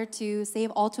in order to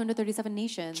save all 237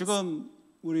 nations. 지금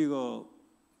우리 그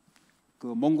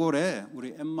몽골에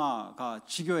우리 엠마가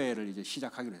지교회를 이제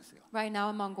시작하기로 했어요. Right now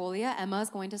in Mongolia, Emma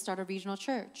is going to start a regional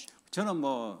church. 저는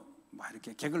뭐 막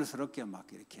이렇게 개걸스럽게 막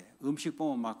이렇게 음식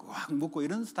보면 막 확 먹고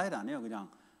이런 스타일 아니에요. 그냥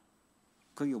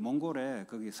거기 몽골에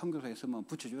거기 선교사에 있으면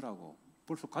붙여주라고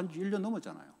벌써 간지 1년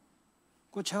넘었잖아요.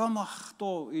 그 제가 막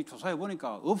또 이 조사해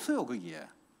보니까 없어요 거기에.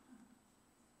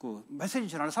 그 메시지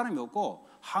전할 사람이 없고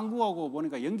한국하고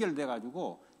보니까 연결돼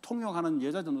가지고 통역하는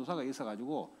여자 전도사가 있어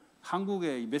가지고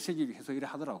한국에 메시지를 해서 이래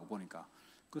하더라고 보니까.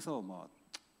 그래서 뭐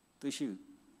뜻이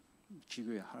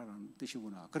지교에 하라는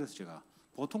뜻이구나. 그래서 제가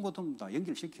보통 다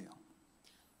연결시켜요.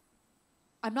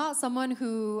 I'm not someone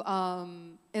who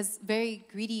is very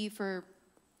greedy for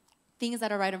things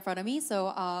that are right in front of me.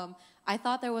 So I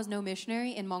thought there was no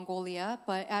missionary in Mongolia,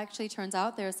 but it actually turns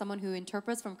out there's someone who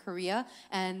interprets from Korea,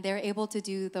 and they're able to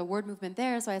do the word movement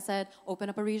there. So I said, open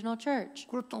up a regional church.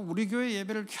 그리고 또 우리 교회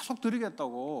예배를 계속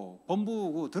드리겠다고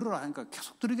본부 들으라 하니까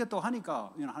계속 드리겠다고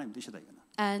하니까 이건 하나님 뜻이다 이거는.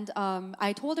 And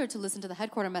I told her to listen to the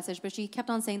headquarter message, but she kept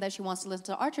on saying that she wants to listen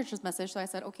to our church's message. So I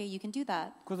said, okay, you can do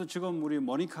that. 그래서 지금 우리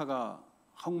모니카가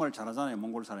한국말 잘하잖아요.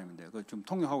 몽골 사람인데 그 좀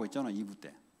통역하고 있잖아 2부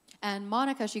때. And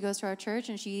Monica, she goes to our church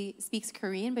and she speaks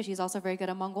Korean, but she's also very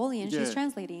good at Mongolian. She's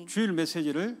translating. 주일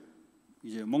메시지를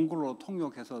이제 몽골로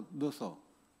통역해서 넣어서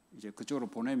이제 그쪽으로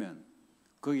보내면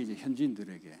거기 이제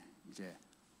현지인들에게 이제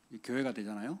이 교회가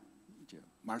되잖아요. 이제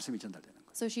말씀이 전달되는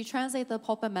거예요. So she translates the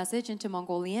pulpit message into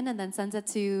Mongolian and then sends it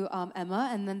to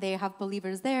Emma, and then they have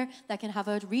believers there that can have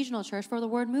a regional church for the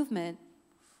word movement.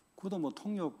 그도 뭐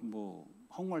통역 뭐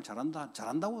한국말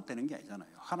잘한다고 되는 게 아니잖아요.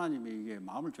 하나님이 이게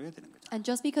마음을 줘야 되는 거죠. And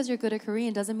just because you're good at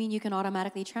Korean doesn't mean you can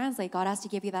automatically translate. God has to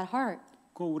give you that heart.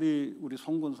 그 우리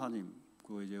송군사님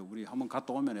그 이제 우리 한번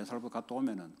갔다 오면 에살버 갔다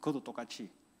오면은 그도 똑같이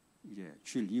이제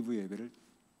주일 2부 예배를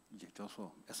이제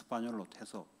줘서 에스파뇰로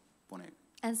해서 보내.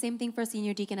 And same thing for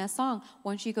Senior Deaconess Song.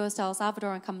 When she goes to El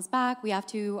Salvador and comes back, we have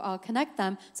to connect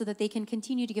them so that they can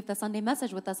continue to give the Sunday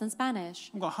message with us in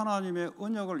Spanish. 그러니까 하나님의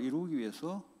언약을 이루기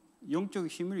위해서 영적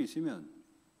힘이 있으면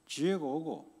지혜가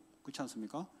오고 그렇지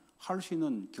않습니까? 할 수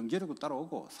있는 경제력도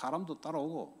따라오고 사람도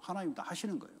따라오고 하나님 다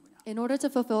하시는 거예요. 그냥. In order to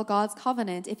fulfill God's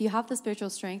covenant, if you have the spiritual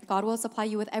strength, God will supply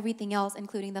you with everything else,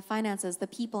 including the finances, the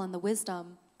people, and the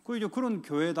wisdom. 그 이제 그런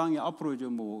교회당이 앞으로 이제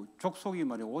뭐 족속이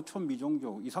말이야 5천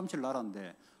미종족 237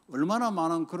 나라인데 얼마나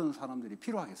많은 그런 사람들이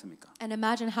필요하겠습니까? And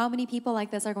imagine how many people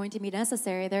like this are going to be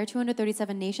necessary. There are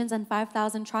 237 nations and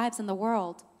 5,000 tribes in the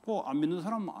world. 안 믿는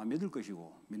사람은 안 믿을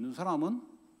것이고 믿는 사람은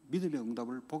믿음의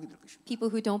응답을 보게 될 것입니다. People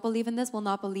who don't believe in this will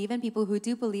not believe, and people who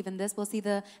do believe in this will see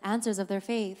the answers of their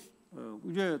faith.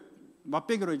 이제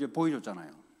맛배기로 이제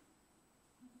보여줬잖아요.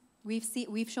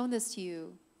 We've shown this to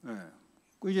you. 예.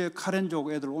 그 이제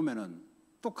카렌족 애들 오면은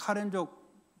또 카렌족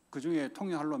그 중에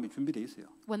통역할 놈이 준비돼 있어요.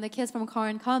 When the kids from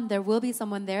Karen come, there will be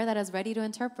someone there that is ready to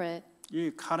interpret.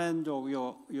 이 카렌족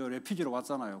요 레피지로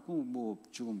왔잖아요. 그 뭐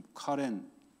지금 카렌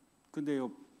근데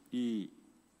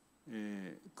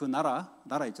그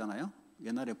나라 있잖아요.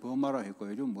 옛날에 버마라 했고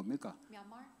요즘 뭡니까?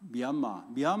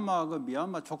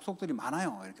 미얀마 족속들이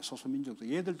많아요. 이렇게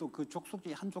소수민족들. 얘들도 그 족속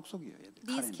중에 한 족속이에요.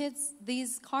 얘들.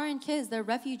 These Karen kids, they're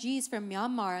refugees from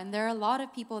Myanmar, and there are a lot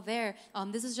of people there.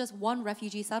 This is just one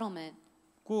refugee settlement.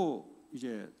 그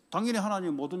이제 당연히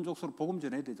하나님 모든 족속으로 복음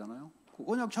전해야 되잖아요. 그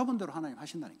언약 잡은 대로 하나님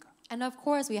하신다니까. And of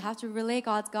course, we have to relay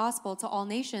God's gospel to all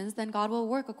nations. Then God will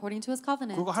work according to His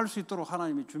covenant. 그거 할 수 있도록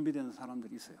하나님이 준비된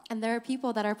사람들이 있어요. And there are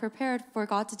people that are prepared for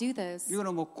God to do this.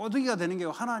 이거는 뭐 꼬드기가 되는 게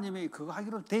하나님이 그거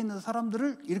하기로 돼 있는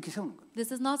사람들을 이렇게 세우는 거예요.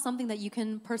 This is not something that you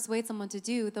can persuade someone to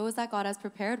do. Those that God has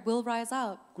prepared will rise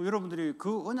up. 그 여러분들이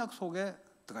그 언약 속에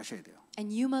들어가셔야 돼요.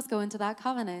 And you must go into that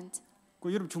covenant.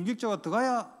 그 여러분 중직자가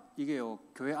들어가야 이게요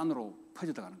교회 안으로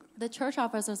퍼져 들어가는 거예요. The church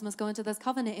officers must go into this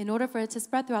covenant in order for it to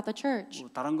spread throughout the church.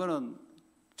 다른 거는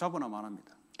잡으나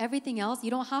마나입니다. Everything else,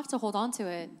 you don't have to hold on to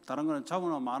it. 다른 거는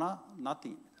잡으나 마나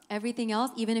nothing입니다. Everything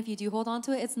else, even if you do hold on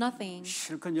to it, it's nothing.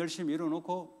 실컷 열심히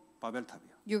이뤄놓고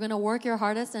바벨탑이요. You're going to work your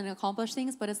hardest and accomplish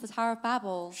things, but it's the Tower of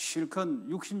Babel. 실컷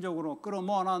육신적으로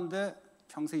끌어모아놨는데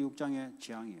창세기 6장의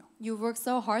재앙이요. You work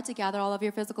so hard to gather all of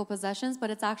your physical possessions,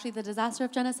 but it's actually the disaster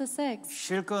of Genesis 6.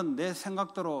 실컷 내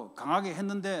생각대로 강하게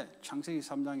했는데 창세기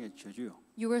 3장의 저주요.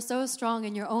 You were so strong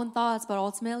in your own thoughts, but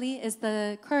ultimately it's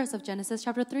the curse of Genesis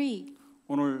chapter 3.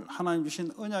 오늘 하나님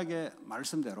주신 언약의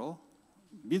말씀대로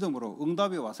믿음으로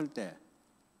응답이 왔을 때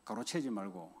가로채지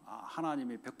말고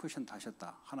하나님이 100%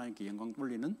 하셨다. 하나님께 영광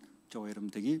돌리는 저와 여러분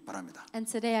되기 바랍니다. And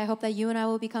today I hope that you and I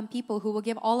will become people who will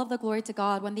give all of the glory to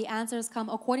God when the answers come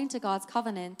according to God's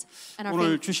covenant and our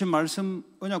오늘 faith. 주신 말씀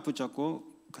언약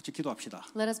붙잡고 같이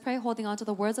기도합시다. Let us pray holding on to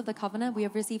the words of the covenant we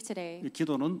have received today. 이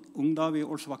기도는 응답이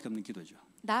올 수밖에 없는 기도죠.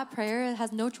 That prayer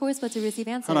has no choice but to receive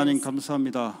answers. 하나님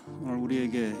감사합니다. 오늘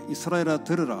우리에게 이스라엘아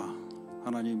들으라.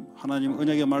 하나님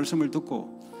언약의 말씀을 듣고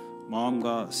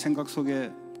마음과 생각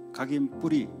속에 각인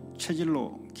뿌리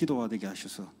체질로 기도화되게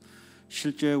하셔서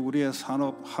실제 우리의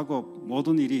산업, 학업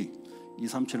모든 일이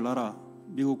 237 나라,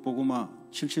 미국 복음화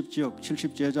 70지역,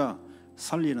 70제자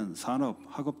살리는 산업,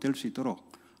 학업 될 수 있도록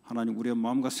하나님 우리의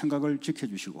마음과 생각을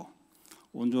지켜주시고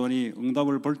온전히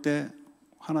응답을 볼 때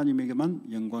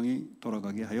하나님에게만 영광이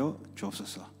돌아가게 하여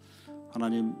주옵소서.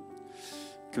 하나님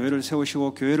교회를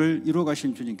세우시고 교회를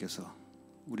이루어가신 주님께서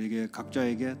우리에게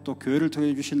각자에게 또 교회를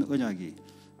통해 주신 언약이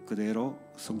그대로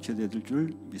성취될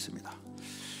줄 믿습니다.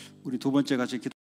 우리 두 번째 같이 기도